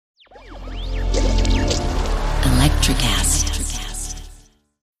NutraCast.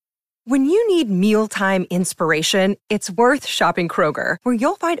 When you need mealtime inspiration, it's worth shopping Kroger, where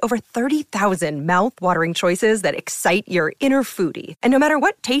you'll find over 30,000 mouth-watering choices that excite your inner foodie. And no matter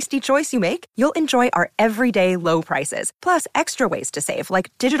what tasty choice you make, you'll enjoy our everyday low prices, plus extra ways to save,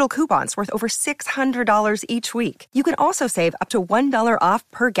 like digital coupons worth over $600 each week. You can also save up to $1 off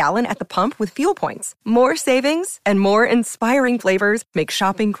per gallon at the pump with fuel points. More savings and more inspiring flavors make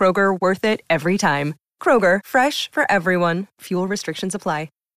shopping Kroger worth it every time. Kroger, fresh for everyone. Fuel restrictions apply.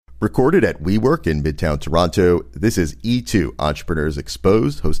 Recorded at WeWork in Midtown Toronto, this is E2 Entrepreneurs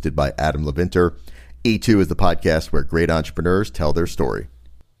Exposed, hosted by Adam Levinter. E2 is the podcast where great entrepreneurs tell their story.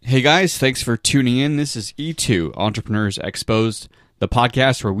 Hey guys, thanks for tuning in. This is E2 Entrepreneurs Exposed, the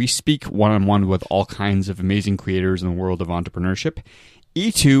podcast where we speak one-on-one with all kinds of amazing creators in the world of entrepreneurship.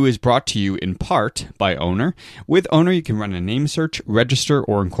 E2 is brought to you in part by Owner. With Owner, you can run a name search, register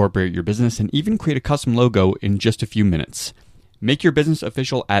or incorporate your business, and even create a custom logo in just a few minutes. Make your business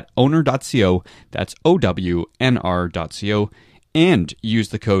official at owner.co, that's OWNR.co, and use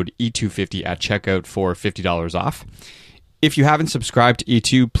the code E250 at checkout for $50 off. If you haven't subscribed to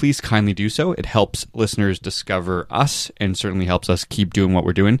E2, please kindly do so. It helps listeners discover us and certainly helps us keep doing what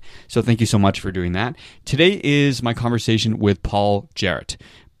we're doing. So thank you so much for doing that. Today is my conversation with Paul Jarrett.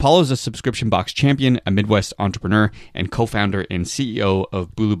 Paul is a subscription box champion, a Midwest entrepreneur, and co-founder and CEO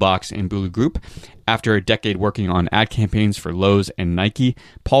of Bulu Box and Bulu Group. After a decade working on ad campaigns for Lowe's and Nike,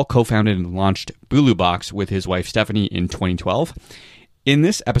 Paul co-founded and launched Bulu Box with his wife Stephanie in 2012. In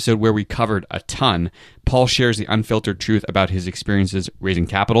this episode where we covered a ton, Paul shares the unfiltered truth about his experiences raising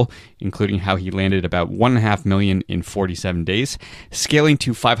capital, including how he landed about $1.5 million in 47 days, scaling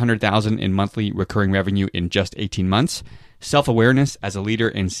to $500,000 in monthly recurring revenue in just 18 months, self-awareness as a leader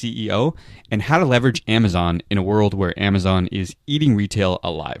and CEO, and how to leverage Amazon in a world where Amazon is eating retail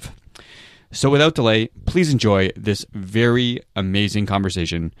alive. So without delay, please enjoy this very amazing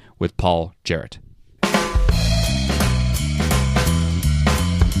conversation with Paul Jarrett.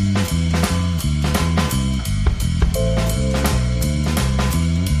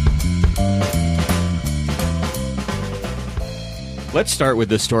 Let's start with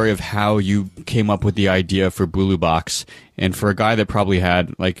the story of how you came up with the idea for Bulu Box. And for a guy that probably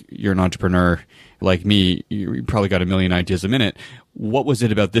had, like, you're an entrepreneur like me, you probably got a million ideas a minute. What was it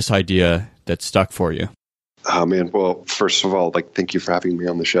about this idea that stuck for you? Oh, man. Well, first of all, thank you for having me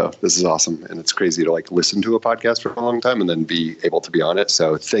on the show. This is awesome. And it's crazy to listen to a podcast for a long time and then be able to be on it.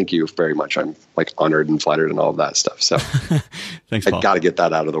 So thank you very much. I'm honored and flattered and all of that stuff. So Thanks, Paul. I got to get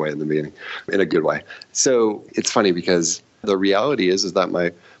that out of the way in the beginning in a good way. So it's funny because the reality is that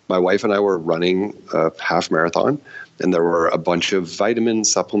my wife and I were running a half marathon, and there were a bunch of vitamin,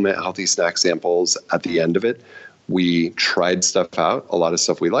 supplement, healthy snack samples at the end of it. We tried stuff out, a lot of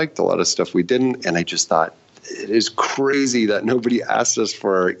stuff we liked, a lot of stuff we didn't. And I just thought, it is crazy that nobody asked us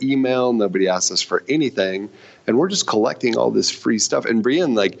for our email, nobody asked us for anything. And we're just collecting all this free stuff. And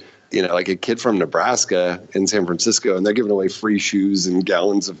being like a kid from Nebraska in San Francisco, and they're giving away free shoes and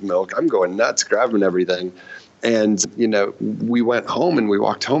gallons of milk. I'm going nuts, grabbing everything. And, we went home and we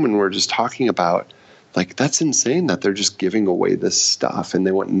walked home and we're just talking about, that's insane that they're just giving away this stuff and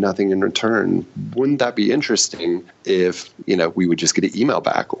they want nothing in return. Wouldn't that be interesting if, we would just get an email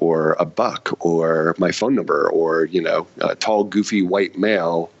back or a buck or my phone number or, a tall, goofy white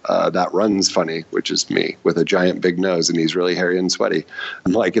male that runs funny, which is me with a giant big nose and he's really hairy and sweaty.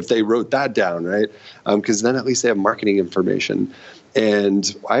 I'm like, if they wrote that down, right? Because then at least they have marketing information.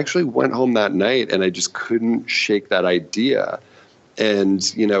 And I actually went home that night and I just couldn't shake that idea. And,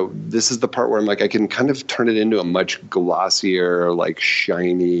 this is the part where I'm like, I can kind of turn it into a much glossier,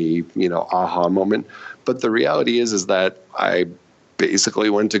 shiny, aha moment. But the reality is that I basically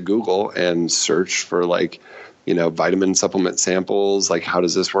went to Google and searched for vitamin supplement samples. How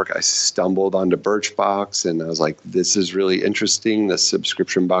does this work? I stumbled onto Birchbox and I was like, this is really interesting, this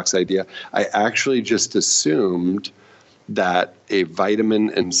subscription box idea. I actually just assumed that a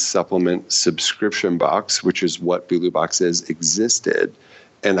vitamin and supplement subscription box, which is what Bulu Box is, existed.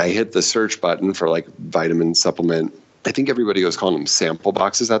 And I hit the search button for vitamin supplement. I think everybody was calling them sample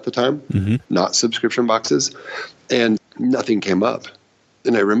boxes at the time, not subscription boxes. And nothing came up.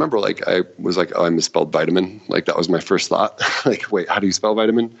 And I remember I was oh, I misspelled vitamin. That was my first thought. Wait, how do you spell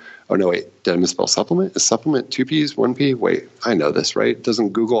vitamin? Oh, no, wait, did I misspell supplement? Is supplement 2 P's, 1 P? Wait, I know this, right? Doesn't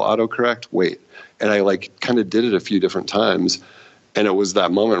Google autocorrect? Wait. And I kind of did it a few different times. And it was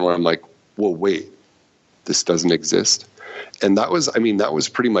that moment where I'm like, well, wait, this doesn't exist. And that was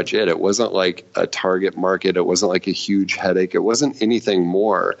pretty much it. It wasn't a target market. It wasn't a huge headache. It wasn't anything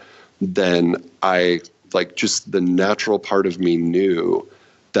more than just the natural part of me knew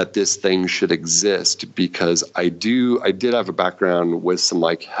that this thing should exist, because I did have a background with some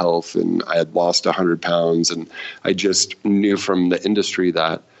like health, and I had lost 100 pounds, and I just knew from the industry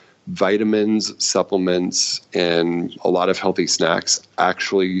that vitamins, supplements, and a lot of healthy snacks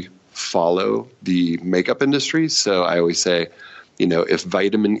actually follow the makeup industry. So I always say, if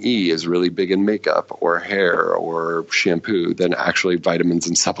vitamin E is really big in makeup or hair or shampoo, then actually vitamins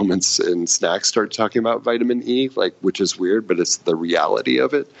and supplements and snacks start talking about vitamin E, which is weird, but it's the reality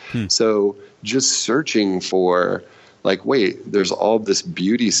of it. So just searching for wait, there's all this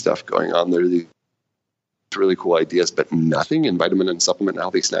beauty stuff going on. There are these really cool ideas, but nothing in vitamin and supplement and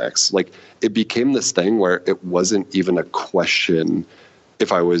healthy snacks. It became this thing where it wasn't even a question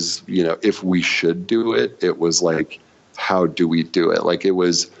if I was, if we should do it. It was how do we do it?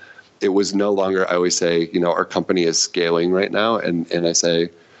 It was no longer, I always say, our company is scaling right now. And I say,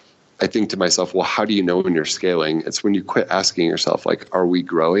 I think to myself, well, how do you know when you're scaling? It's when you quit asking yourself, are we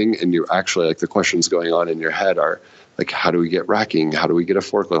growing? And you actually, the questions going on in your head are how do we get racking? How do we get a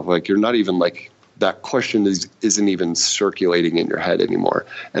forklift? You're not even that question isn't even circulating in your head anymore.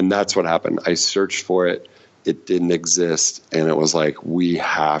 And that's what happened. I searched for it. It didn't exist. And it was we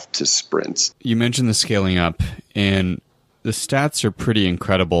have to sprint. You mentioned the scaling up, and the stats are pretty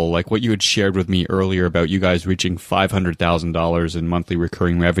incredible. Like what you had shared with me earlier about you guys reaching $500,000 in monthly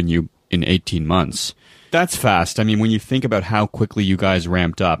recurring revenue in 18 months. That's fast. I mean, when you think about how quickly you guys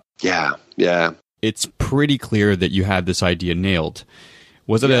ramped up. Yeah. It's pretty clear that you had this idea nailed.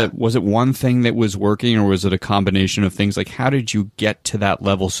 Was it one thing that was working, or was it a combination of things? How did you get to that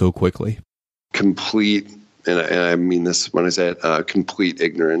level so quickly? Complete, and I mean this when I say it, complete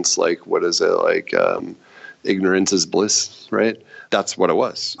ignorance. What is it? Ignorance is bliss, right? That's what it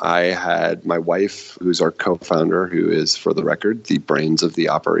was. I had my wife, who's our co-founder, who is, for the record, the brains of the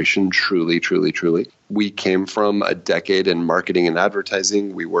operation, truly, truly, truly. We came from a decade in marketing and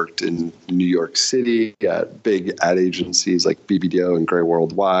advertising. We worked in New York City at big ad agencies like BBDO and Gray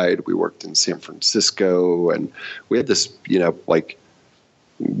Worldwide. We worked in San Francisco, and we had this,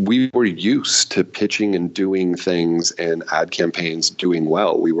 we were used to pitching and doing things and ad campaigns doing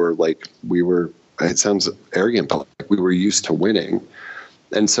well. We were, it sounds arrogant, but we were used to winning.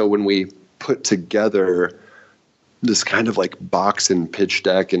 And so when we put together this kind of box and pitch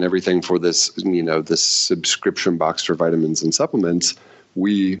deck and everything for this, this subscription box for vitamins and supplements,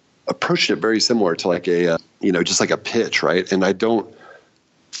 we approached it very similar to just a pitch, right? And I don't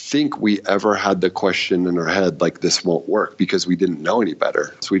think we ever had the question in our head, this won't work, because we didn't know any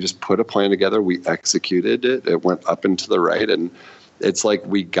better. So we just put a plan together. We executed it. It went up and to the right. And it's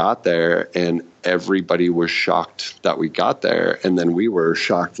we got there and everybody was shocked that we got there. And then we were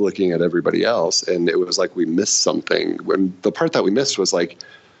shocked looking at everybody else. And it was we missed something. When the part that we missed was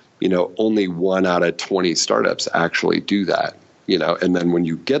only 1 out of 20 startups actually do that, and then when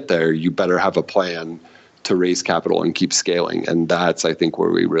you get there, you better have a plan to raise capital and keep scaling. And that's, I think, where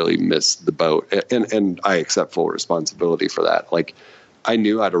we really missed the boat. And I accept full responsibility for that. I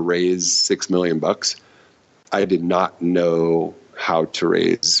knew how to raise $6 million. I did not know how to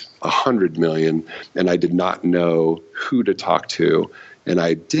raise 100 million, and I did not know who to talk to, and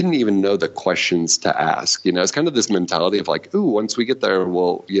I didn't even know the questions to ask. It's kind of this mentality of ooh, once we get there,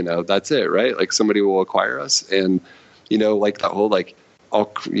 we'll, that's it, right? Somebody will acquire us, and that whole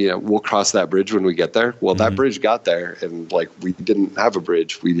we'll cross that bridge when we get there. Well, that bridge got there, and we didn't have a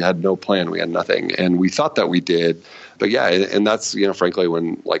bridge. We had no plan. We had nothing, and we thought that we did, but yeah, and that's frankly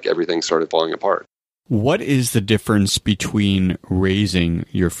when everything started falling apart. What is the difference between raising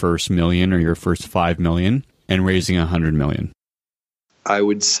your first million or your first 5 million and raising 100 million? I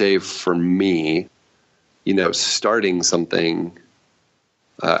would say for me, starting something,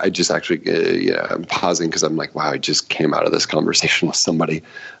 I just actually, I'm pausing because I'm wow, I just came out of this conversation with somebody.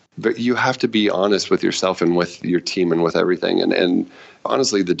 But you have to be honest with yourself and with your team and with everything. And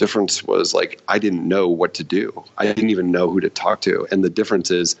honestly, the difference was I didn't know what to do. I didn't even know who to talk to. And the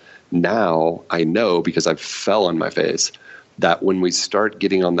difference is now I know, because I fell on my face, that when we start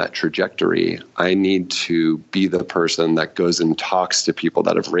getting on that trajectory, I need to be the person that goes and talks to people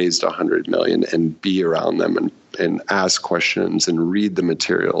that have raised 100 million and be around them and ask questions and read the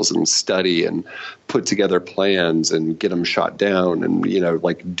materials and study and put together plans and get them shot down and,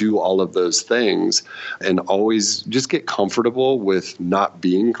 do all of those things, and always just get comfortable with not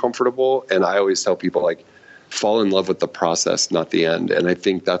being comfortable. And I always tell people fall in love with the process, not the end. And I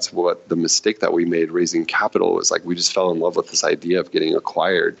think that's what the mistake that we made raising capital was. We just fell in love with this idea of getting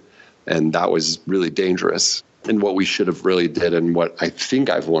acquired. And that was really dangerous. And what we should have really did, and what I think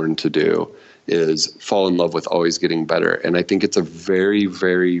I've learned to do, is fall in love with always getting better. And I think it's a very,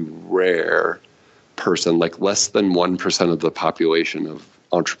 very rare person, less than 1% of the population of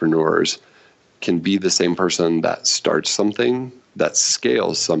entrepreneurs can be the same person that starts something, that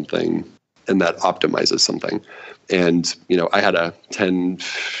scales something, and that optimizes something. And, I had a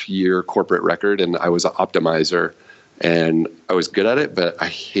 10-year corporate record, and I was an optimizer, and I was good at it, but I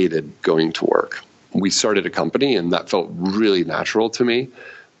hated going to work. We started a company, and that felt really natural to me.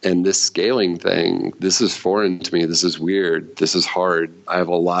 And this scaling thing, this is foreign to me. This is weird. This is hard. I have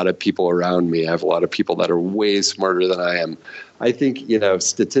a lot of people around me. I have a lot of people that are way smarter than I am. I think,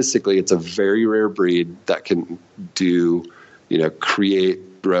 statistically, it's a very rare breed that can do,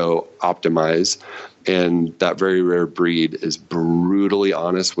 create, grow, optimize. And that very rare breed is brutally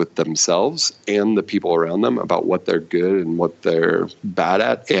honest with themselves and the people around them about what they're good and what they're bad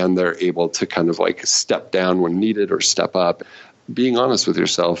at. And they're able to kind of like step down when needed or step up. Being honest with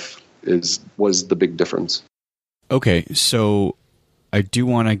yourself was the big difference. Okay, so I do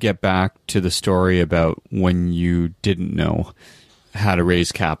want to get back to the story about when you didn't know how to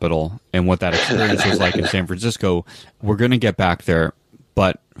raise capital and what that experience was like in San Francisco. We're going to get back there.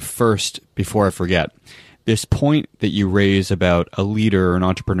 But first, before I forget, this point that you raise about a leader or an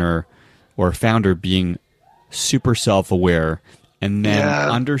entrepreneur or a founder being super self-aware and then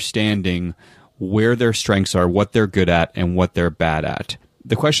understanding where their strengths are, what they're good at, and what they're bad at.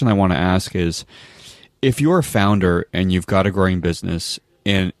 The question I want to ask is, if you're a founder and you've got a growing business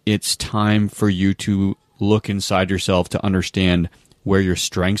and it's time for you to look inside yourself to understand where your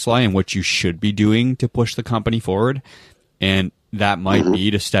strengths lie and what you should be doing to push the company forward, and that might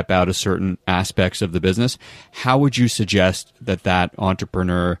be to step out of certain aspects of the business, how would you suggest that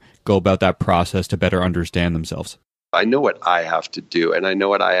entrepreneur go about that process to better understand themselves? I know what I have to do, and I know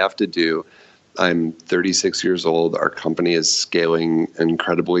what I have to do. I'm 36 years old. Our company is scaling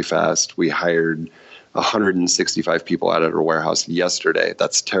incredibly fast. We hired 165 people out at our warehouse yesterday.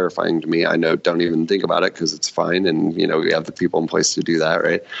 That's terrifying to me. I know, don't even think about it because it's fine. And, we have the people in place to do that,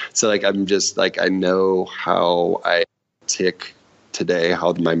 right? So I'm just I know how I tick today,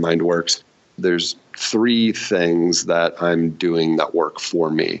 how my mind works. There's 3 things that I'm doing that work for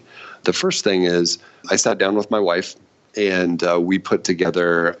me. The first thing is I sat down with my wife and we put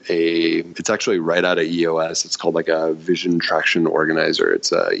together it's actually right out of EOS. It's called a Vision Traction Organizer.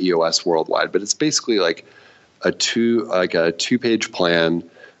 It's EOS worldwide, but it's basically a 2-page plan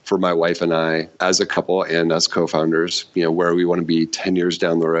for my wife and I as a couple and as co-founders, where we want to be 10 years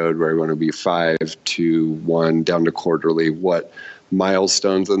down the road, where we want to be 5 to 1 down to quarterly, what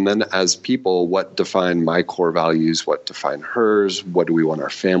milestones, and then as people, what define my core values, what define hers, what do we want our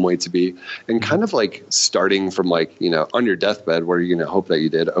family to be, and kind of starting from on your deathbed where you're going to hope that you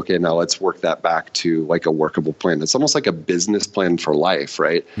did, okay, now let's work that back to a workable plan. It's almost like a business plan for life,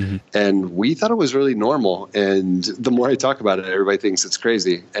 right? Mm-hmm. And we thought it was really normal. And the more I talk about it, everybody thinks it's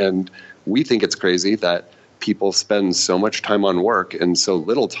crazy. And we think it's crazy that people spend so much time on work and so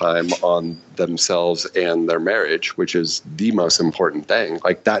little time on themselves and their marriage, which is the most important thing.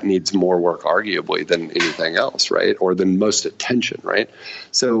 That needs more work, arguably, than anything else, right? Or than most attention, right?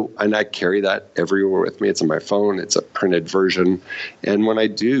 So, and I carry that everywhere with me. It's on my phone. It's a printed version. And when I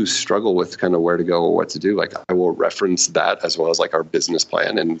do struggle with kind of where to go or what to do, I will reference that as well as our business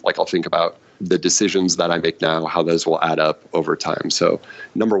plan. And I'll think about the decisions that I make now, how those will add up over time. So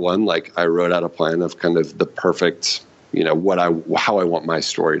number one, I wrote out a plan of kind of the perfect, how I want my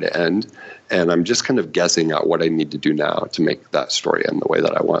story to end. And I'm just kind of guessing at what I need to do now to make that story end the way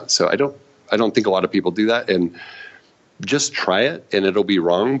that I want. So I don't think a lot of people do that. And just try it and it'll be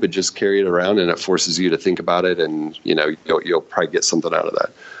wrong, but just carry it around and it forces you to think about it. And, you'll probably get something out of that.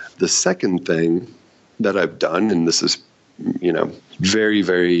 The second thing that I've done, and this is, very,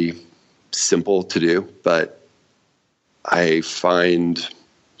 very simple to do, but I find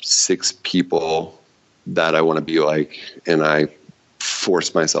 6 people that I want to be like, and I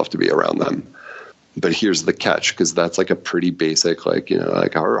force myself to be around them. But here's the catch, because that's a pretty basic,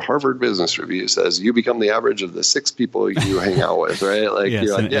 our Harvard Business Review says you become the average of the 6 people you hang out with, right?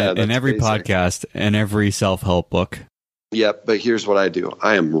 Yes, in every basic podcast and every self-help book. Yeah, but here's what I do.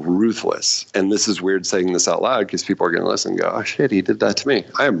 I am ruthless. And this is weird saying this out loud because people are going to listen and go, oh, shit, he did that to me.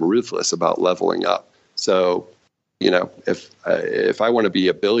 I am ruthless about leveling up. So, if I want to be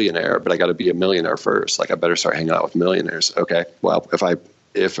a billionaire, but I got to be a millionaire first, I better start hanging out with millionaires. Okay, well,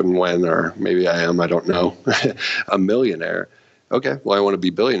 if and when, or maybe I am, I don't know, a millionaire. Okay, well, I want to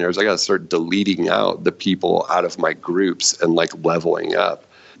be billionaires. I got to start deleting out the people out of my groups and leveling up.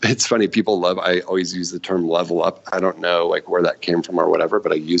 It's funny, I always use the term level up. I don't know where that came from or whatever,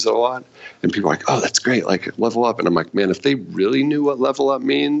 but I use it a lot. And people are like, oh, that's great, level up. And I'm like, man, if they really knew what level up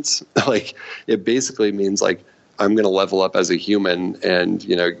means, it basically means I'm going to level up as a human. And,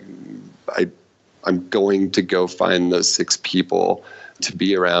 I'm going to go find those 6 people to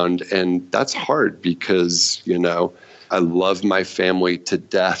be around. And that's hard because, I love my family to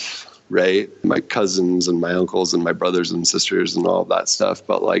death, right? My cousins and my uncles and my brothers and sisters and all that stuff.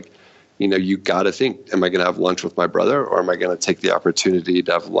 But you got to think, am I going to have lunch with my brother, or am I going to take the opportunity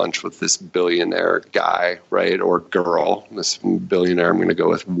to have lunch with this billionaire guy, right? Or girl, this billionaire, I'm going to go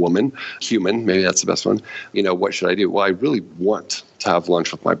with woman, human, maybe that's the best one. What should I do? Well, I really want to have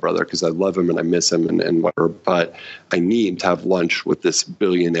lunch with my brother because I love him and I miss him and whatever, but I need to have lunch with this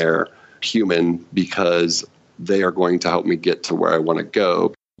billionaire human because they are going to help me get to where I want to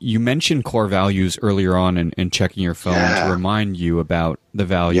go. You mentioned core values earlier on and checking your phone to remind you about the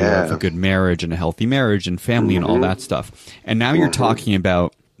value of a good marriage and a healthy marriage and family and all that stuff. And now you're talking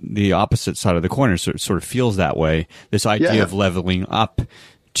about the opposite side of the coin, so it sort of feels that way, this idea of leveling up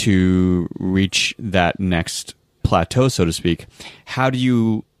to reach that next plateau, so to speak. How do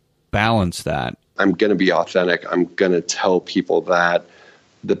you balance that? I'm going to be authentic. I'm going to tell people that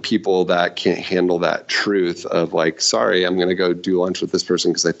the people that can't handle that truth of sorry, I'm going to go do lunch with this person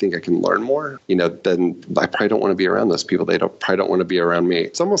because I think I can learn more, then I probably don't want to be around those people. They probably don't want to be around me.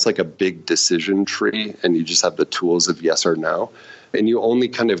 It's almost like a big decision tree and you just have the tools of yes or no. And you only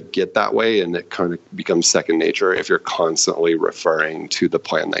kind of get that way and it kind of becomes second nature if you're constantly referring to the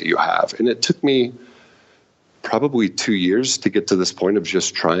plan that you have. And it took me probably 2 years to get to this point of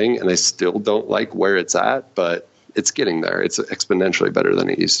just trying. And I still don't like where it's at, but it's getting there. It's exponentially better than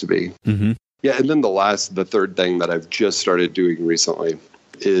it used to be. Mm-hmm. Yeah. And then the third thing that I've just started doing recently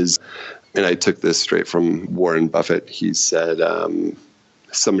is, and I took this straight from Warren Buffett. He said,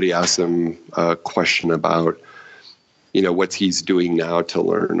 somebody asked him a question about, what he's doing now to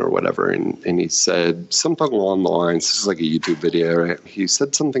learn or whatever. And he said something along the lines, this is like a YouTube video, right? He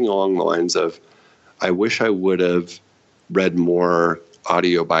said something along the lines of, I wish I would have read more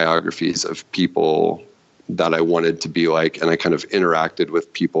audio biographies of people that I wanted to be like, and I kind of interacted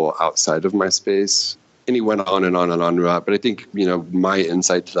with people outside of my space. And he went on and on and on about, but I think, my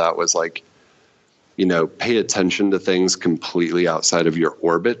insight to that was pay attention to things completely outside of your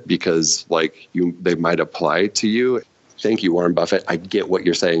orbit because they might apply to you. Thank you, Warren Buffett. I get what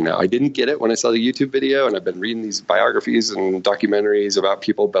you're saying now. I didn't get it when I saw the YouTube video and I've been reading these biographies and documentaries about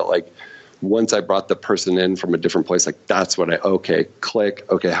people, but once I brought the person in from a different place, that's what click.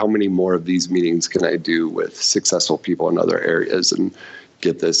 Okay, how many more of these meetings can I do with successful people in other areas and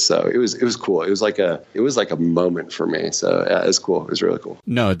get this? So it was cool. It was like a moment for me. So yeah, it was cool. It was really cool.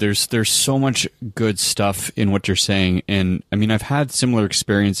 No, there's so much good stuff in what you're saying. And I mean, I've had similar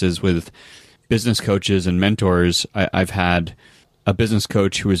experiences with business coaches and mentors. I've had a business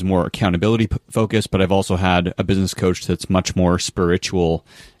coach who is more accountability focused, but I've also had a business coach that's much more spiritual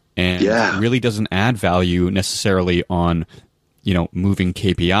and really doesn't add value necessarily on, moving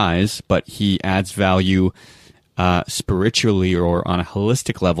KPIs, but he adds value spiritually or on a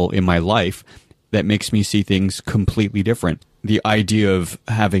holistic level in my life that makes me see things completely different. The idea of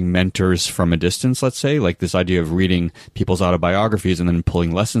having mentors from a distance, let's say, like this idea of reading people's autobiographies and then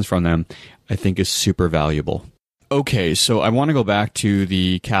pulling lessons from them, I think is super valuable. Okay, so I want to go back to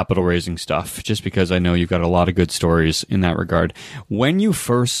the capital raising stuff, just because I know you've got a lot of good stories in that regard. When you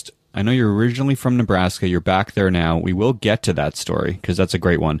first, I know you're originally from Nebraska, you're back there now. We will get to that story because that's a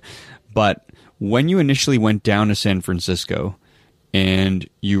great one. But when you initially went down to San Francisco and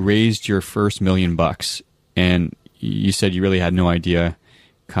you raised your first $1 million, and you said you really had no idea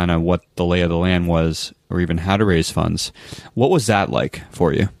kind of what the lay of the land was or even how to raise funds, what was that like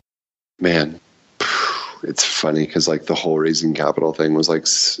for you? Man. It's funny because the whole raising capital thing was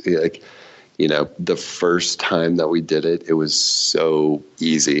the first time that we did it, it was so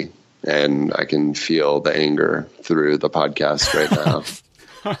easy, and I can feel the anger through the podcast right now.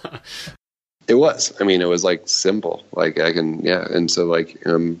 It was, it was simple, I can, and so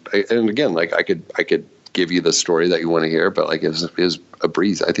and again, I could give you the story that you want to hear, but it was a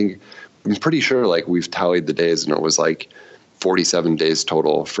breeze. I'm pretty sure we've tallied the days, and it was 47 days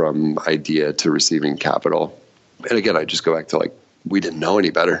total from idea to receiving capital. And again, I just go back to we didn't know any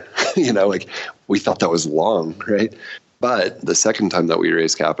better, we thought that was long, right? But the second time that we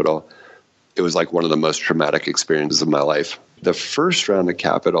raised capital, it was one of the most traumatic experiences of my life. The first round of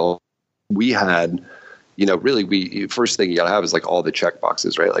capital, we had, first thing you got to have is all the check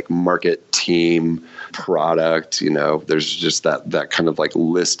boxes, right? Market, team, product, there's just that kind of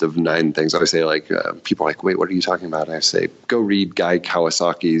list of 9 things. I say people are wait, what are you talking about? And I say, go read Guy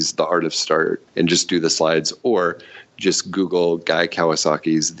Kawasaki's The Art of Start and just do the slides, or just Google Guy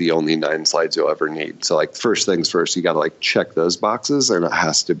Kawasaki's The Only 9 Slides You'll Ever Need. So first things first, you got to check those boxes, and it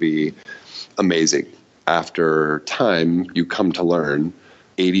has to be amazing. After time, you come to learn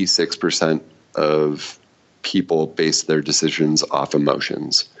 86% of people base their decisions off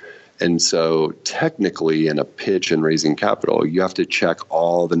emotions. And so technically in a pitch and raising capital, you have to check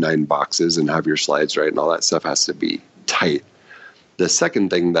all the 9 boxes and have your slides right, and all that stuff has to be tight. The second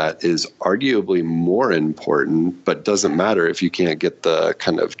thing that is arguably more important, but doesn't matter if you can't get the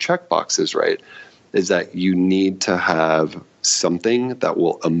kind of check boxes right, is that you need to have something that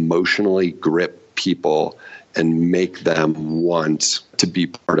will emotionally grip people and make them want to be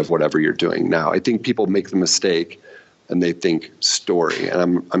part of whatever you're doing. Now, I think people make the mistake and they think story.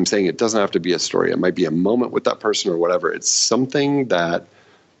 And I'm saying it doesn't have to be a story. It might be a moment with that person or whatever. It's something that,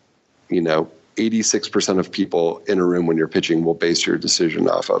 86% of people in a room when you're pitching will base your decision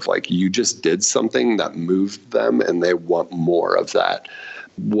off of, like, you just did something that moved them and they want more of that.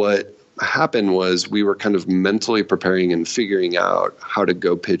 What happened was we were kind of mentally preparing and figuring out how to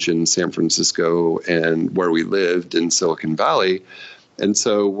go pitch in San Francisco and where we lived in Silicon Valley. And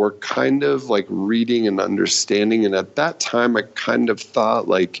so we're kind of like reading and understanding. And at that time, I kind of thought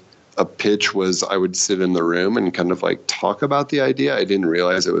like a pitch was I would sit in the room and kind of like talk about the idea. I didn't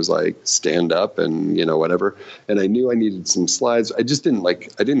realize it was like stand up and, whatever. And I knew I needed some slides. I just didn't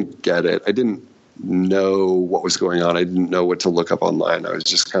I didn't get it. I didn't know what was going on. I didn't know what to look up online. I was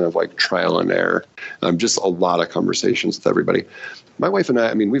just kind of like trial and error. Just a lot of conversations with everybody. My wife and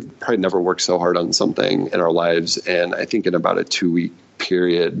I we've probably never worked so hard on something in our lives. And I think in about a 2-week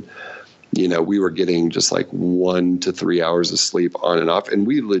period, we were getting just like 1 to 3 hours of sleep on and off. And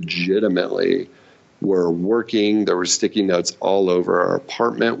we legitimately were working. There were sticky notes all over our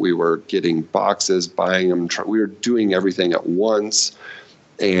apartment. We were getting boxes, buying them. We were doing everything at once.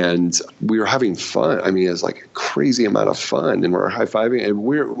 And we were having fun. It was like a crazy amount of fun. And we were high-fiving.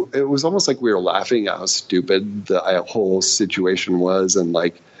 And it was almost like we were laughing at how stupid the whole situation was. And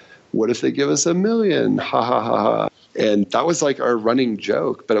like, what if they give us $1 million? Ha, ha, ha, ha. And that was like our running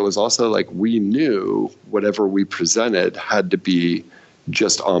joke. But it was also like we knew whatever we presented had to be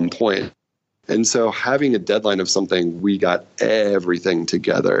just on point. And so having a deadline of something, we got everything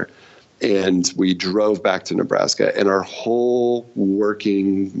together. And we drove back to Nebraska, and our whole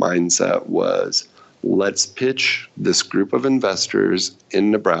working mindset was, let's pitch this group of investors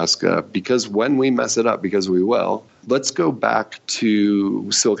in Nebraska, because when we mess it up, because we will, let's go back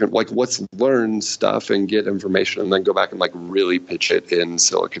to Silicon, let's learn stuff and get information and then go back and really pitch it in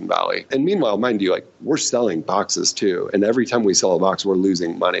Silicon Valley. And meanwhile, mind you, we're selling boxes too. And every time we sell a box, we're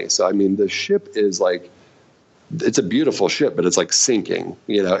losing money. So, the ship is it's a beautiful ship, but it's sinking,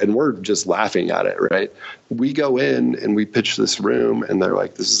 and we're just laughing at it, right? We go in and we pitch this room and they're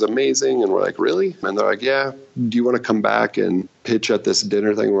like, this is amazing. And we're like, really? And they're like, yeah, do you want to come back and pitch at this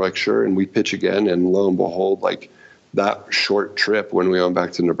dinner thing? We're like, sure. And we pitch again. And lo and behold, that short trip when we went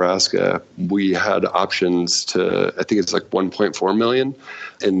back to Nebraska, we had options to, I think it's $1.4 million.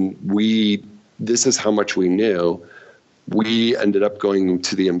 And this is how much we knew. We ended up going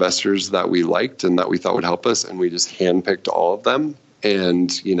to the investors that we liked and that we thought would help us, and we just handpicked all of them.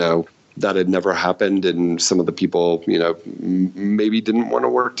 And, that had never happened. And some of the people, maybe didn't want to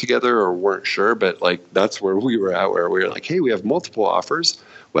work together or weren't sure, but that's where we were at, where we were like, hey, we have multiple offers.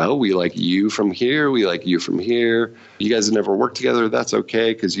 Well, we like you from here. We like you from here. You guys have never worked together. That's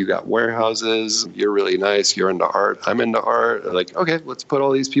okay, because you got warehouses. You're really nice. You're into art. I'm into art. Like, okay, let's put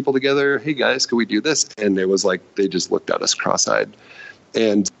all these people together. Hey, guys, can we do this? And it was like they just looked at us cross-eyed.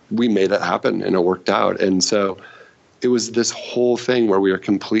 And we made it happen, and it worked out. And so it was this whole thing where we were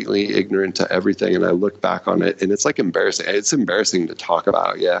completely ignorant to everything. And I look back on it, and it's embarrassing. It's embarrassing to talk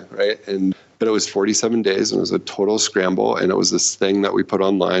about. Yeah, right. But it was 47 days, and it was a total scramble. And it was this thing that we put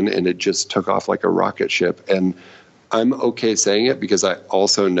online, and it just took off like a rocket ship. And I'm okay saying it because I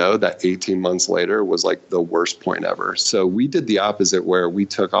also know that 18 months later was the worst point ever. So we did the opposite, where we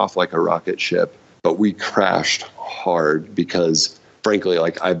took off like a rocket ship, but we crashed hard because, frankly,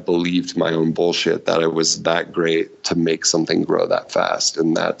 I believed my own bullshit that it was that great to make something grow that fast.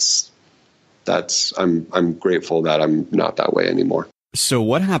 And I'm grateful that I'm not that way anymore. So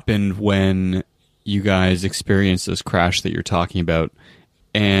what happened when you guys experienced this crash that you're talking about?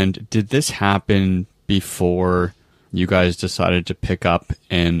 And did this happen before you guys decided to pick up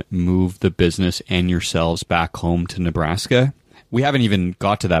and move the business and yourselves back home to Nebraska? We haven't even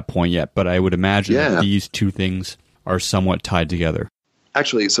got to that point yet, but I would imagine that these two things are somewhat tied together.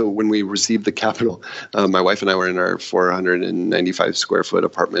 Actually, so when we received the capital, my wife and I were in our 495 square foot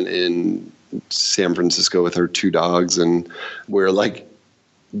apartment in San Francisco with her 2 dogs. And we're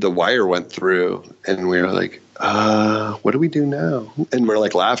the wire went through, and we were like, what do we do now? And we're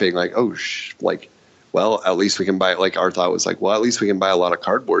laughing, well, at least we can buy, our thought was well, at least we can buy a lot of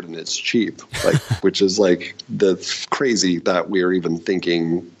cardboard and it's cheap, which is the crazy that we are even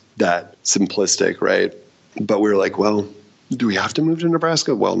thinking that simplistic, right? But we were like, well, do we have to move to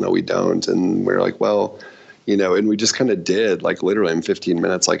Nebraska? Well, no, we don't. And we were like, well, and we just kind of did, like, literally in 15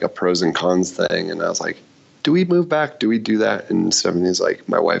 minutes, like a pros and cons thing. And I was like, do we move back? Do we do that? And Stephanie's like,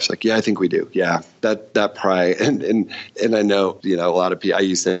 my wife's like, yeah, I think we do. Yeah, that pride. And I know, a lot of people, I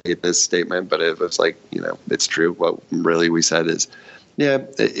used to hate this statement, but it was like, it's true. What really we said is, yeah,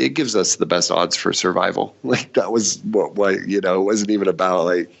 it gives us the best odds for survival. Like, that was what it wasn't even about,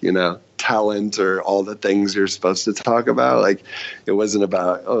 like, talent or all the things you're supposed to talk about. Like, it wasn't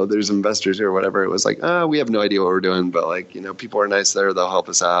about, oh, there's investors here or whatever. It was like, we have no idea what we're doing, but, like, people are nice there. They'll help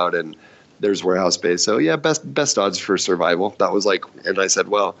us out. And there's warehouse space. So yeah, best odds for survival. That was like, and I said,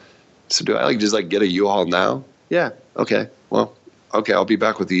 well, so do I just get a U-Haul now? Yeah. Okay. Well, okay. I'll be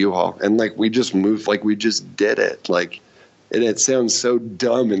back with the U-Haul. And like, we just moved, like we just did it. Like, and it sounds so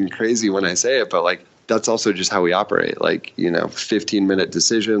dumb and crazy when I say it, but like, that's also just how we operate. Like, 15-minute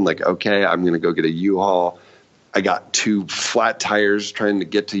decision. Like, okay, I'm going to go get a U-Haul. I got 2 flat tires trying to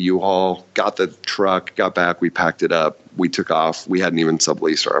get to U-Haul, got the truck, got back, we packed it up, we took off. We hadn't even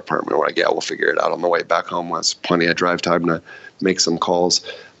subleased our apartment. We're like, yeah, we'll figure it out on the way back home. Was plenty of drive time to make some calls.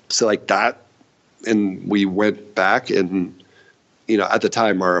 So like that, and we went back and, at the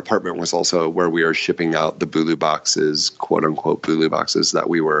time our apartment was also where we were shipping out the Bulu boxes, quote unquote Bulu boxes that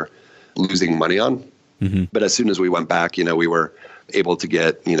we were losing money on. Mm-hmm. But as soon as we went back, we were able to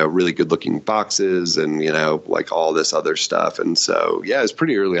get, really good looking boxes and, like all this other stuff. And so, yeah, it was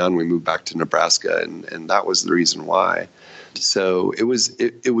pretty early on. We moved back to Nebraska and that was the reason why. So it was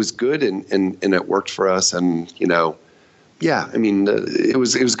good and it worked for us. And, yeah, I mean, it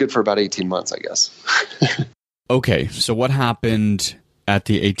was good for about 18 months, I guess. Okay. So what happened at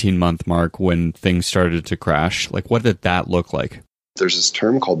the 18-month mark when things started to crash? Like, what did that look like? There's this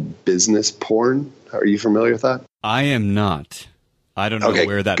term called business porn. Are you familiar with that? I am not. I don't know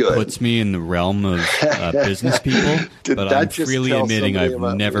where that puts me in the realm of business people, but I'm freely admitting I've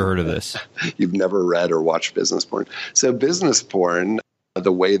never heard of this. You've never read or watched business porn. So business porn,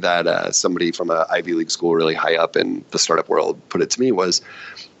 the way that somebody from an Ivy League school really high up in the startup world put it to me was,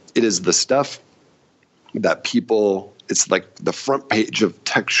 it is the stuff that people, it's like the front page of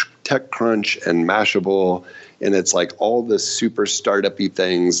TechCrunch and Mashable, and it's like all the super startup-y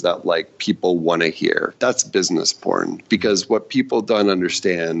things that like people want to hear. That's business porn, because what people don't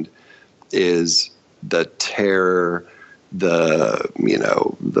understand is the terror, the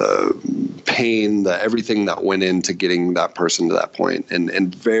pain, the everything that went into getting that person to that point.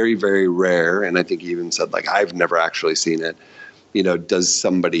 And very, very rare, and I think he even said, like, I've never actually seen it, does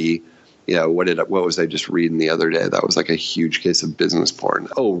somebody, what was I just reading the other day? That was like a huge case of business porn.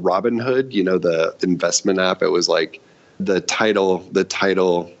 Oh, Robinhood, the investment app. It was like the title,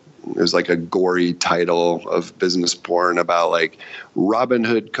 it was like a gory title of business porn about like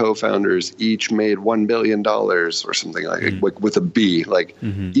Robinhood co-founders each made $1 billion or something like with a B, like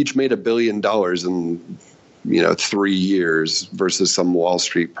each made $1 billion in 3 years versus some Wall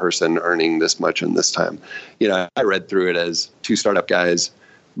Street person earning this much in this time. I read through it as 2 startup guys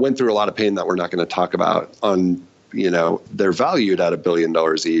went through a lot of pain that we're not going to talk about on, they're valued at $1 billion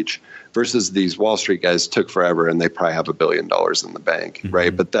each versus these Wall Street guys took forever and they probably have $1 billion in the bank. Mm-hmm.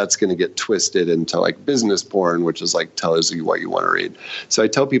 Right. But that's going to get twisted into like business porn, which is like, tells you what you want to read. So I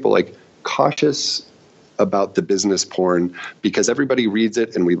tell people like cautious about the business porn because everybody reads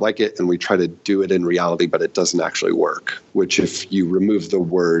it and we like it and we try to do it in reality, but it doesn't actually work, which if you remove the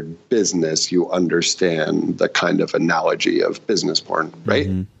word business, you understand the kind of analogy of business porn, right?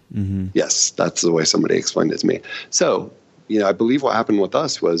 Mm-hmm. Mm-hmm. Yes, that's the way somebody explained it to me. So, I believe what happened with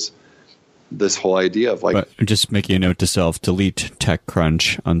us was this whole idea of like... But just making a note to self, delete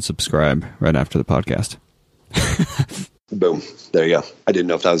TechCrunch, unsubscribe right after the podcast. Boom. There you go. I didn't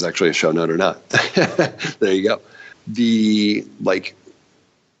know if that was actually a show note or not. There you go. The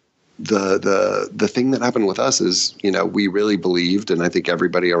thing that happened with us is, we really believed, and I think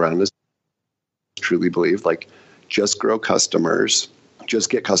everybody around us truly believed, like, just grow customers, just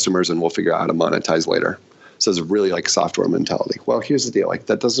get customers, and we'll figure out how to monetize later. So it's really like software mentality. Well, here's the deal. Like,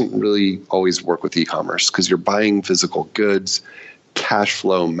 that doesn't really always work with e-commerce because you're buying physical goods. Cash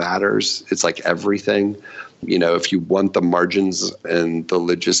flow matters. It's like everything. If you want the margins and the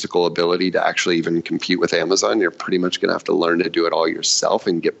logistical ability to actually even compete with Amazon, you're pretty much going to have to learn to do it all yourself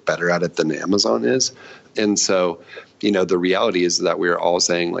and get better at it than Amazon is. And so, the reality is that we're all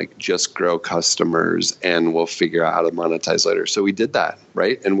saying like, just grow customers and we'll figure out how to monetize later. So we did that,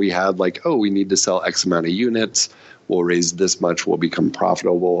 right? And we had like, oh, we need to sell X amount of units. We'll raise this much, we'll become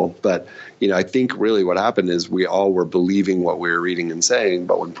profitable. But, I think really what happened is we all were believing what we were reading and saying,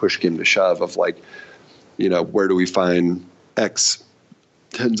 but when push came to shove of like, where do we find X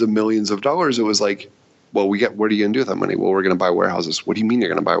tens of millions of dollars? It was like, Well, what are you going to do with that money? Well, we're going to buy warehouses. What do you mean you're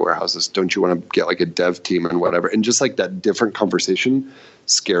going to buy warehouses? Don't you want to get like a dev team and whatever? And just like that different conversation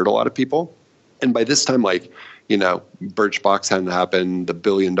scared a lot of people. And by this time, like, Birchbox hadn't happened, the $1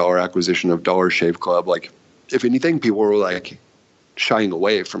 billion acquisition of Dollar Shave Club. Like, if anything, people were like shying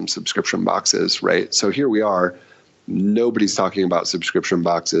away from subscription boxes, right? So here we are. Nobody's talking about subscription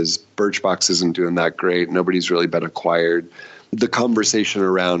boxes. Birchbox isn't doing that great. Nobody's really been acquired. The conversation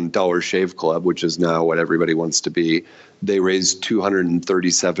around Dollar Shave Club, which is now what everybody wants to be, they raised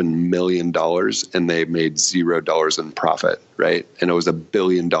 $237 million and they made $0 in profit, right? And it was a $1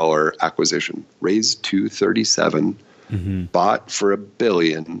 billion acquisition. Raised $237, bought for $1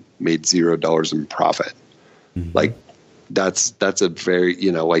 billion, made $0 in profit. Like that's a very,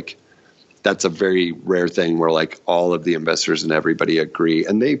 that's a very rare thing where like all of the investors and everybody agree.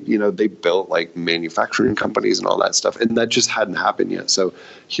 And they built like manufacturing companies and all that stuff. And that just hadn't happened yet. So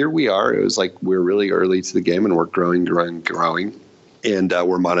here we are. It was like, we're really early to the game and we're growing. And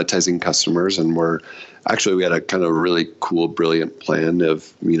we're monetizing customers. And we had a kind of really cool, brilliant plan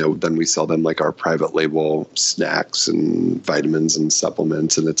of, then we sell them like our private label snacks and vitamins and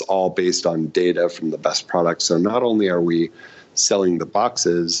supplements. And it's all based on data from the best products. So not only are we selling the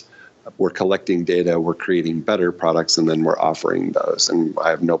boxes, we're collecting data, we're creating better products, and then we're offering those. And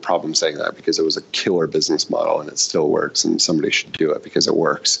I have no problem saying that because it was a killer business model and it still works and somebody should do it because it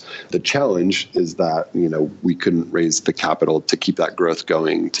works. The challenge is that, we couldn't raise the capital to keep that growth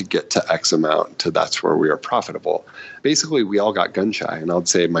going to get to X amount to that's where we are profitable. Basically, we all got gun shy, and I'll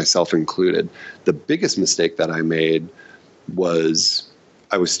say myself included. The biggest mistake that I made was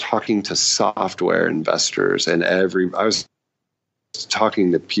I was talking to software investors and I was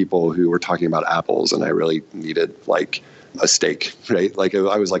talking to people who were talking about apples, and I really needed like a steak, right? Like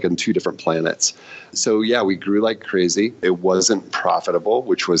I was like on two different planets. So yeah, we grew like crazy. It wasn't profitable,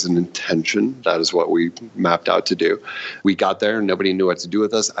 which was an intention. That is what we mapped out to do. We got there and nobody knew what to do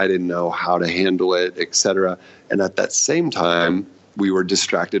with us. I didn't know how to handle it, etc. And at that same time, we were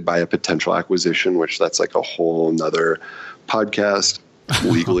distracted by a potential acquisition, which that's like a whole nother podcast.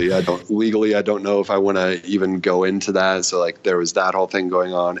 Legally, I don't know if I want to even go into that. So like there was that whole thing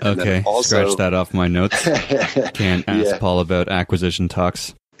going on. And okay, then also, scratch that off my notes. Can't ask Paul about acquisition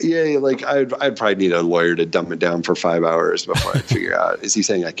talks. Yeah, like I'd probably need a lawyer to dumb it down for 5 hours before I figure out, is he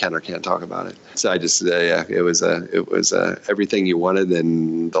saying I can or can't talk about it? So I just, it was everything you wanted.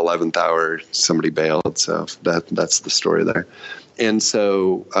 And the 11th hour, somebody bailed. So that's the story there. And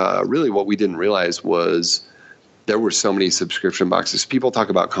so really what we didn't realize was there were so many subscription boxes. People talk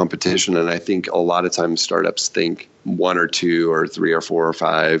about competition, and I think a lot of times startups think 1 or 2 or 3 or 4 or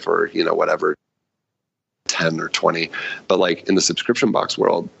 5 or, whatever, 10 or 20. But like in the subscription box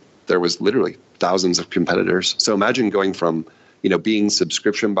world, there was literally thousands of competitors. So imagine going from, being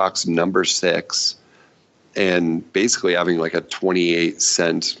subscription box number 6 and basically having like a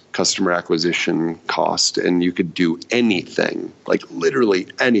 28-cent customer acquisition cost, and you could do anything, like literally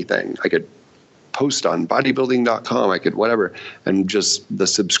anything. I could post on bodybuilding.com, I could whatever, and just the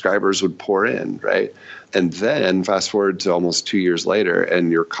subscribers would pour in, right? And then fast forward to almost 2 years later,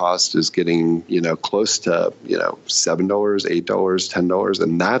 and your cost is getting, close to, $7, $8, $10,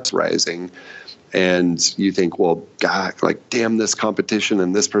 and that's rising. And you think, well, God, like, damn this competition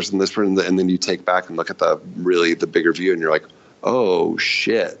and this person, and then you take back and look at the bigger view, and you're like, oh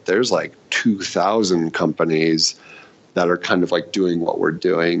shit, there's like 2,000 companies that are kind of like doing what we're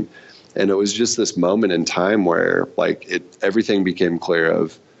doing. And it was just this moment in time where like everything became clear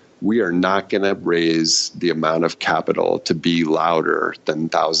of, we are not going to raise the amount of capital to be louder than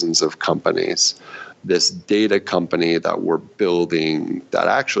thousands of companies. This data company that we're building that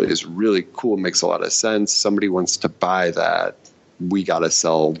actually is really cool, makes a lot of sense. Somebody wants to buy that. We got to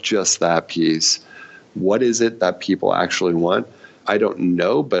sell just that piece. What is it that people actually want? I don't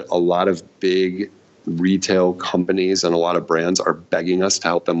know, but a lot of big retail companies and a lot of brands are begging us to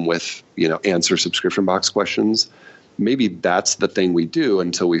help them with, answer subscription box questions. Maybe that's the thing we do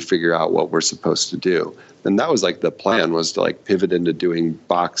until we figure out what we're supposed to do. And that was like the plan, was to like pivot into doing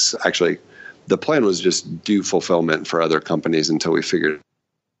box. Actually, the plan was just do fulfillment for other companies until we figured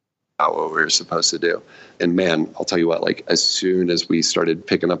out what we were supposed to do. And man, I'll tell you what, like as soon as we started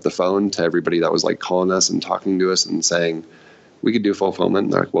picking up the phone to everybody that was like calling us and talking to us and saying, we could do fulfillment.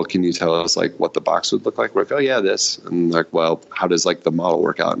 And they're like, well, can you tell us like what the box would look like? We're like, oh yeah, this. And they're like, well, how does like the model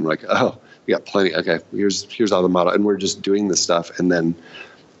work out? And we're like, oh, we got plenty. Okay, here's how the model. And we're just doing this stuff. And then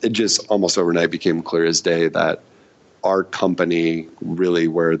it just almost overnight became clear as day that our company really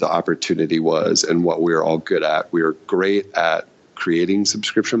where the opportunity was and what we were all good at. We were great at creating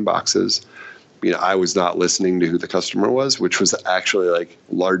subscription boxes. I was not listening to who the customer was, which was actually like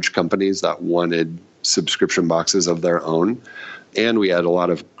large companies that wanted subscription boxes of their own. And we had a lot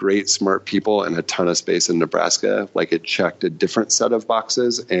of great, smart people and a ton of space in Nebraska. Like, it checked a different set of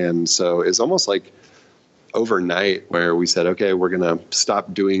boxes. And so it's almost like overnight where we said, okay, we're going to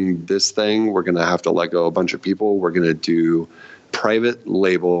stop doing this thing. We're going to have to let go a bunch of people. We're going to do private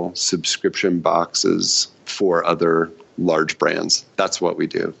label subscription boxes for other large brands. That's what we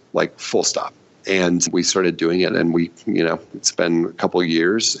do, like, full stop. And we started doing it, and we, it's been a couple of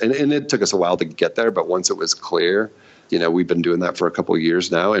years, and it took us a while to get there. But once it was clear, we've been doing that for a couple of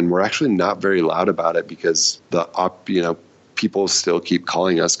years now, and we're actually not very loud about it because people still keep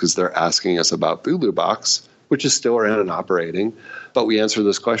calling us because they're asking us about Bulu Box, which is still around and operating. But we answer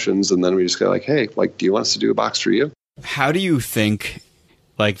those questions, and then we just go like, hey, like, do you want us to do a box for you? How do you think,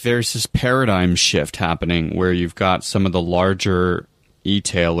 like, there's this paradigm shift happening where you've got some of the larger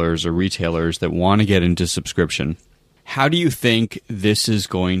e-tailers or retailers that want to get into subscription? How do you think this is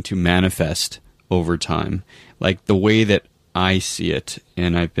going to manifest over time? Like, the way that I see it,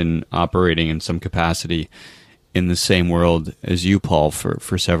 and I've been operating in some capacity in the same world as you, Paul,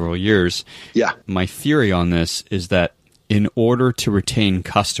 for several years. Yeah. My theory on this is that in order to retain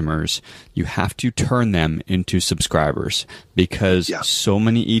customers, you have to turn them into subscribers, because so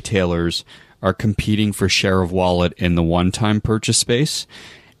many e-tailers are competing for share of wallet in the one-time purchase space,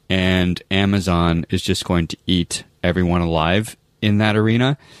 and Amazon is just going to eat everyone alive in that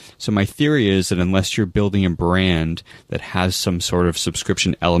arena. So my theory is that unless you're building a brand that has some sort of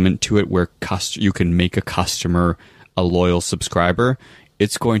subscription element to it where you can make a customer a loyal subscriber,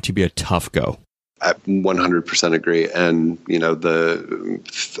 it's going to be a tough go. I 100% agree. And,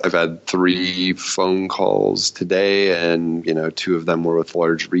 I've had 3 phone calls today, and, 2 of them were with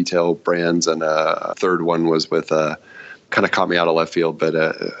large retail brands, and a third one was with kind of caught me out of left field. But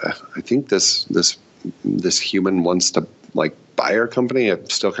I think this human wants to, like, buy our company. I'm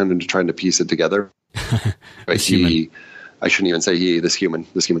still kind of trying to piece it together. But I shouldn't even say he, this human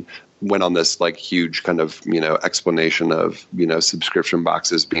went on this, like, huge kind of, explanation of, subscription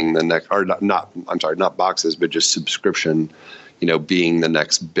boxes being the next, or not boxes, but just subscription, being the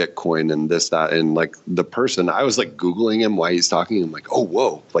next Bitcoin and this, that. And, like, the person, I was, like, Googling him while he's talking. I'm like, oh,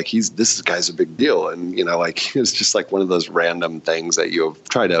 whoa, like, this guy's a big deal. And, like, it's just like one of those random things that you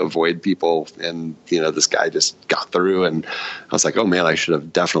try to avoid people. And, this guy just got through, and I was like, oh man, I should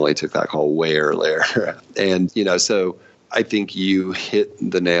have definitely took that call way earlier. And, so I think you hit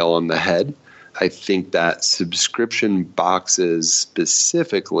the nail on the head. I think that subscription boxes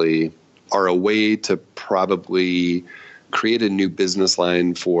specifically are a way to probably create a new business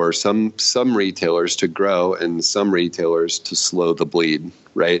line for some retailers to grow and some retailers to slow the bleed,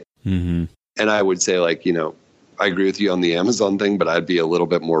 right? Mm-hmm. And I would say, like, I agree with you on the Amazon thing, but I'd be a little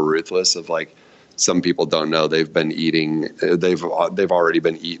bit more ruthless of, like, some people don't know they've been eating, they've already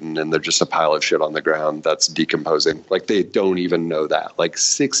been eaten, and they're just a pile of shit on the ground that's decomposing. Like, they don't even know that. Like,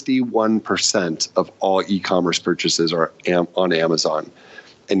 61% of all e-commerce purchases are on Amazon.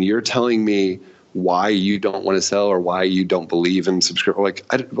 And you're telling me why you don't want to sell or why you don't believe in subscription.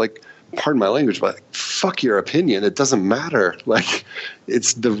 Pardon my language, but fuck your opinion. It doesn't matter. Like,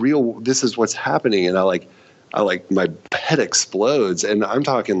 it's the real, this is what's happening. And I my head explodes. And I'm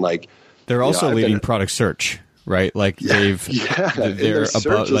talking, like, they're also leading product search, right? Like, they're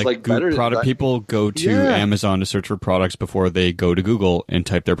about, like product people go to Amazon to search for products before they go to Google and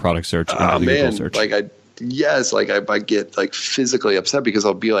type their product search into the Google search. I get, like, physically upset because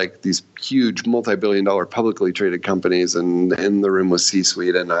I'll be like these huge multi-billion-dollar publicly traded companies, and in the room with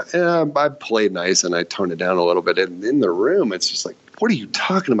C-suite, and I played nice and I toned it down a little bit. And in the room, it's just like, what are you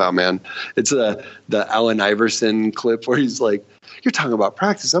talking about, man? It's the Allen Iverson clip where he's like, you're talking about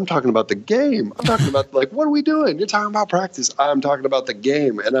practice. I'm talking about the game. I'm talking about, like, what are we doing? You're talking about practice. I'm talking about the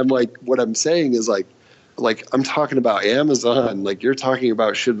game. And I'm like, what I'm saying is, like I'm talking about Amazon. Like, you're talking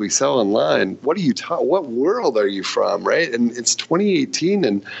about, should we sell online? What are you what world are you from, right? And it's 2018,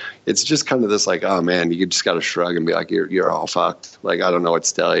 and it's just kind of this, like, oh man, you just got to shrug and be like, you're all fucked. Like, I don't know what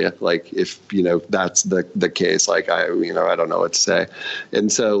to tell you. Like, if that's the case, like, I don't know what to say.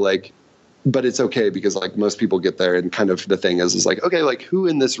 And so, like, but it's okay because, like, most people get there, and kind of the thing is like, okay, like, who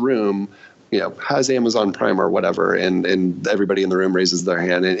in this room, has Amazon Prime or whatever, and everybody in the room raises their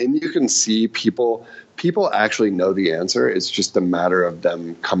hand, and you can see people actually know the answer. It's just a matter of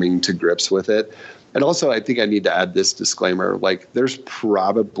them coming to grips with it. And also, I think I need to add this disclaimer, like, there's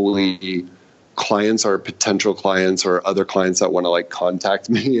probably clients or potential clients or other clients that want to, like, contact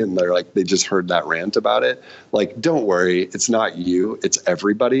me, and they're like, they just heard that rant about it. Like, don't worry, it's not you, it's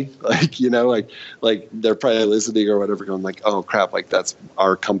everybody. Like, like they're probably listening or whatever, going like, oh crap, like, that's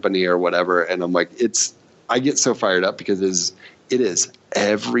our company or whatever. And I'm like, I get so fired up because it is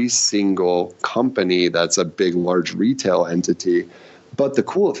every single company that's a big, large retail entity. But the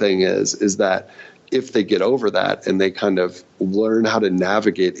cool thing is that if they get over that and they kind of learn how to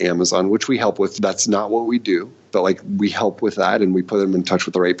navigate Amazon, which we help with, that's not what we do, but like we help with that and we put them in touch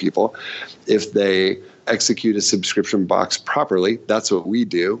with the right people. If they execute a subscription box properly, that's what we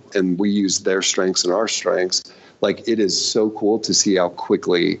do. And we use their strengths and our strengths. Like, it is so cool to see how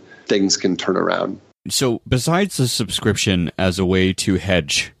quickly things can turn around. So besides the subscription as a way to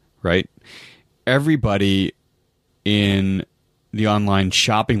hedge, right? Everybody in the online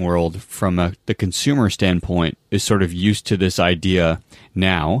shopping world from the consumer standpoint is sort of used to this idea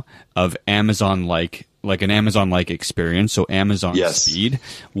now of Amazon-like, like an Amazon-like experience. So Amazon speed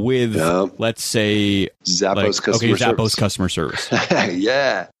with, let's say, Zappos customer service.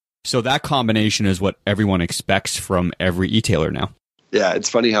 Yeah. So that combination is what everyone expects from every e-tailer now. Yeah, it's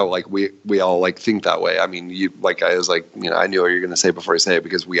funny how like we all like think that way. I mean, I was like, I knew what you were going to say before I say it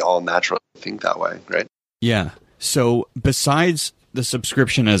because we all naturally think that way, right? Yeah. So besides the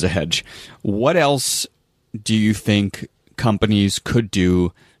subscription as a hedge, what else do you think companies could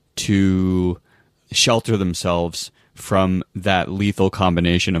do to shelter themselves from that lethal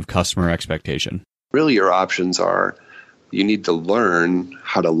combination of customer expectation? Really, your options are you need to learn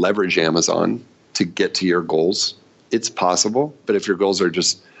how to leverage Amazon to get to your goals. It's possible, but if your goals are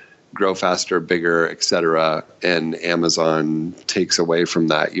just grow faster, bigger, et cetera, and Amazon takes away from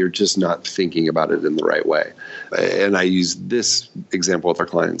that, you're just not thinking about it in the right way. And I use this example with our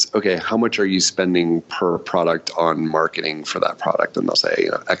clients. Okay, how much are you spending per product on marketing for that product? And they'll say,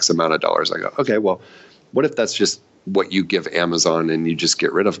 X amount of dollars. I go, okay, well, what if that's just what you give Amazon and you just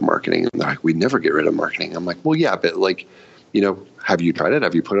get rid of marketing? And they're like, we never get rid of marketing. I'm like, well, yeah, but like, have you tried it?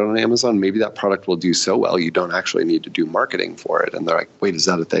 Have you put it on Amazon? Maybe that product will do so well, you don't actually need to do marketing for it. And they're like, wait, is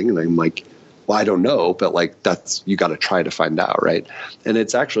that a thing? And I'm like, well, I don't know, but like you got to try to find out, right? And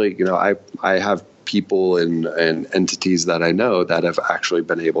it's actually, I have people and entities that I know that have actually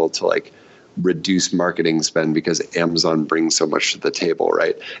been able to like reduce marketing spend because Amazon brings so much to the table,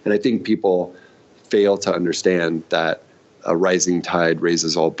 right? And I think people fail to understand that a rising tide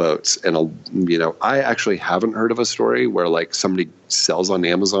raises all boats. And, I actually haven't heard of a story where like somebody sells on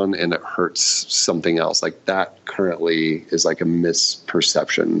Amazon and it hurts something else. Like that currently is like a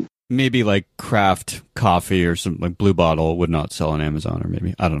misperception. Maybe like Kraft coffee or something like Blue Bottle would not sell on Amazon, or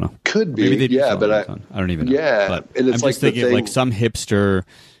maybe, I don't know. Could be. Maybe they do yeah, sell but on Amazon. I don't even know. Yeah. But and it's I'm just thinking like some hipster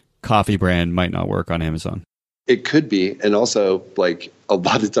coffee brand might not work on Amazon. It could be. And also like a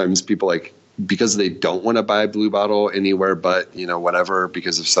lot of times people like, because they don't want to buy Blue Bottle anywhere but, whatever,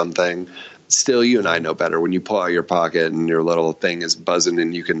 because of something. Still, you and I know better. When you pull out your pocket and your little thing is buzzing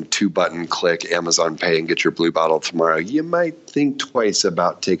and you can 2-button click Amazon Pay and get your Blue Bottle tomorrow, you might think twice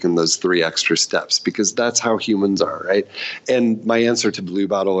about taking those 3 extra steps because that's how humans are, right? And my answer to Blue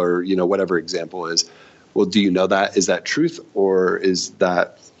Bottle or, whatever example is, well, do you know that? Is that truth or is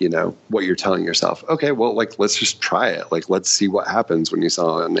that, what you're telling yourself? Okay, well, like, let's just try it. Like, let's see what happens when you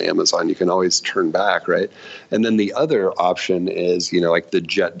sell on Amazon. You can always turn back, right? And then the other option is, like the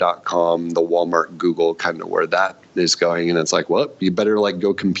Jet.com, the Walmart, Google, kind of where that is going. And it's like, well, you better like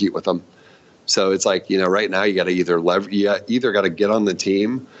go compete with them. So it's like, right now you got to either got to get on the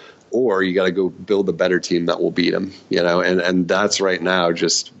team or you got to go build a better team that will beat them, and that's right now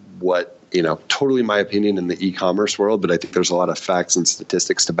just what, totally my opinion in the e-commerce world, but I think there's a lot of facts and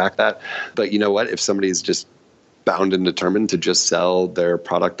statistics to back that. But you know what? If somebody's just bound and determined to just sell their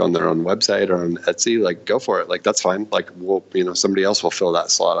product on their own website or on Etsy, like go for it. Like that's fine. Like somebody else will fill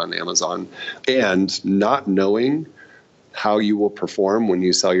that slot on Amazon. And not knowing how you will perform when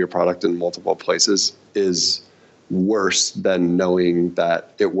you sell your product in multiple places is worse than knowing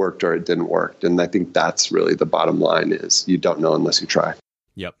that it worked or it didn't work. And I think that's really the bottom line is you don't know unless you try.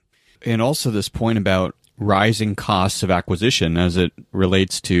 Yep. And also this point about rising costs of acquisition as it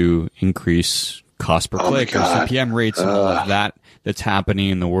relates to increased cost per click or CPM rates and all of that that's happening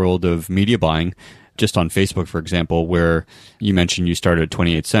in the world of media buying. Just on Facebook, for example, where you mentioned you started at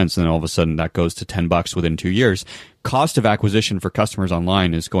 28 cents and then all of a sudden that goes to $10 within 2 years. Cost of acquisition for customers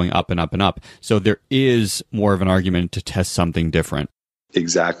online is going up and up and up. So there is more of an argument to test something different.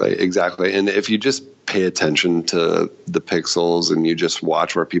 Exactly. And if you just pay attention to the pixels and you just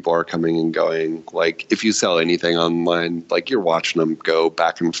watch where people are coming and going, like if you sell anything online, like you're watching them go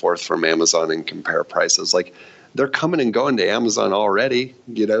back and forth from Amazon and compare prices, like they're coming and going to Amazon already,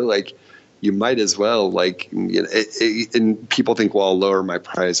 like you might as well, like, and people think, well, I'll lower my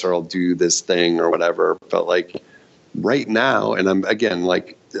price or I'll do this thing or whatever. But like right now, and I'm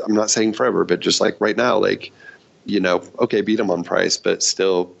not saying forever, but just like right now, like, okay, beat them on price, but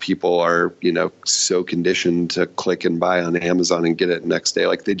still people are, so conditioned to click and buy on Amazon and get it next day.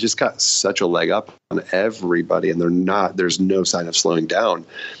 Like they just got such a leg up on everybody, and there's no sign of slowing down.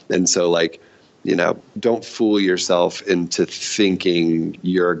 And so like, don't fool yourself into thinking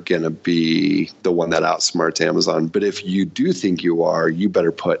you're going to be the one that outsmarts Amazon. But if you do think you are, you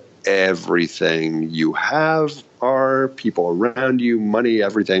better put everything you have, are people around you, money,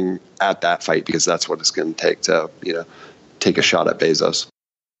 everything at that fight, because that's what it's going to take to, take a shot at Bezos.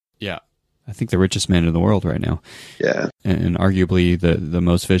 Yeah. I think the richest man in the world right now. Yeah. And arguably the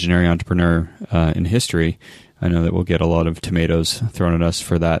most visionary entrepreneur in history. I know that we'll get a lot of tomatoes thrown at us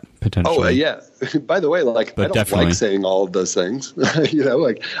for that potentially. Oh, yeah. By the way, like, but I don't definitely like saying all of those things.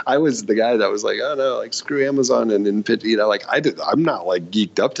 Like I was the guy that was like, oh no, like screw Amazon and like I'm not like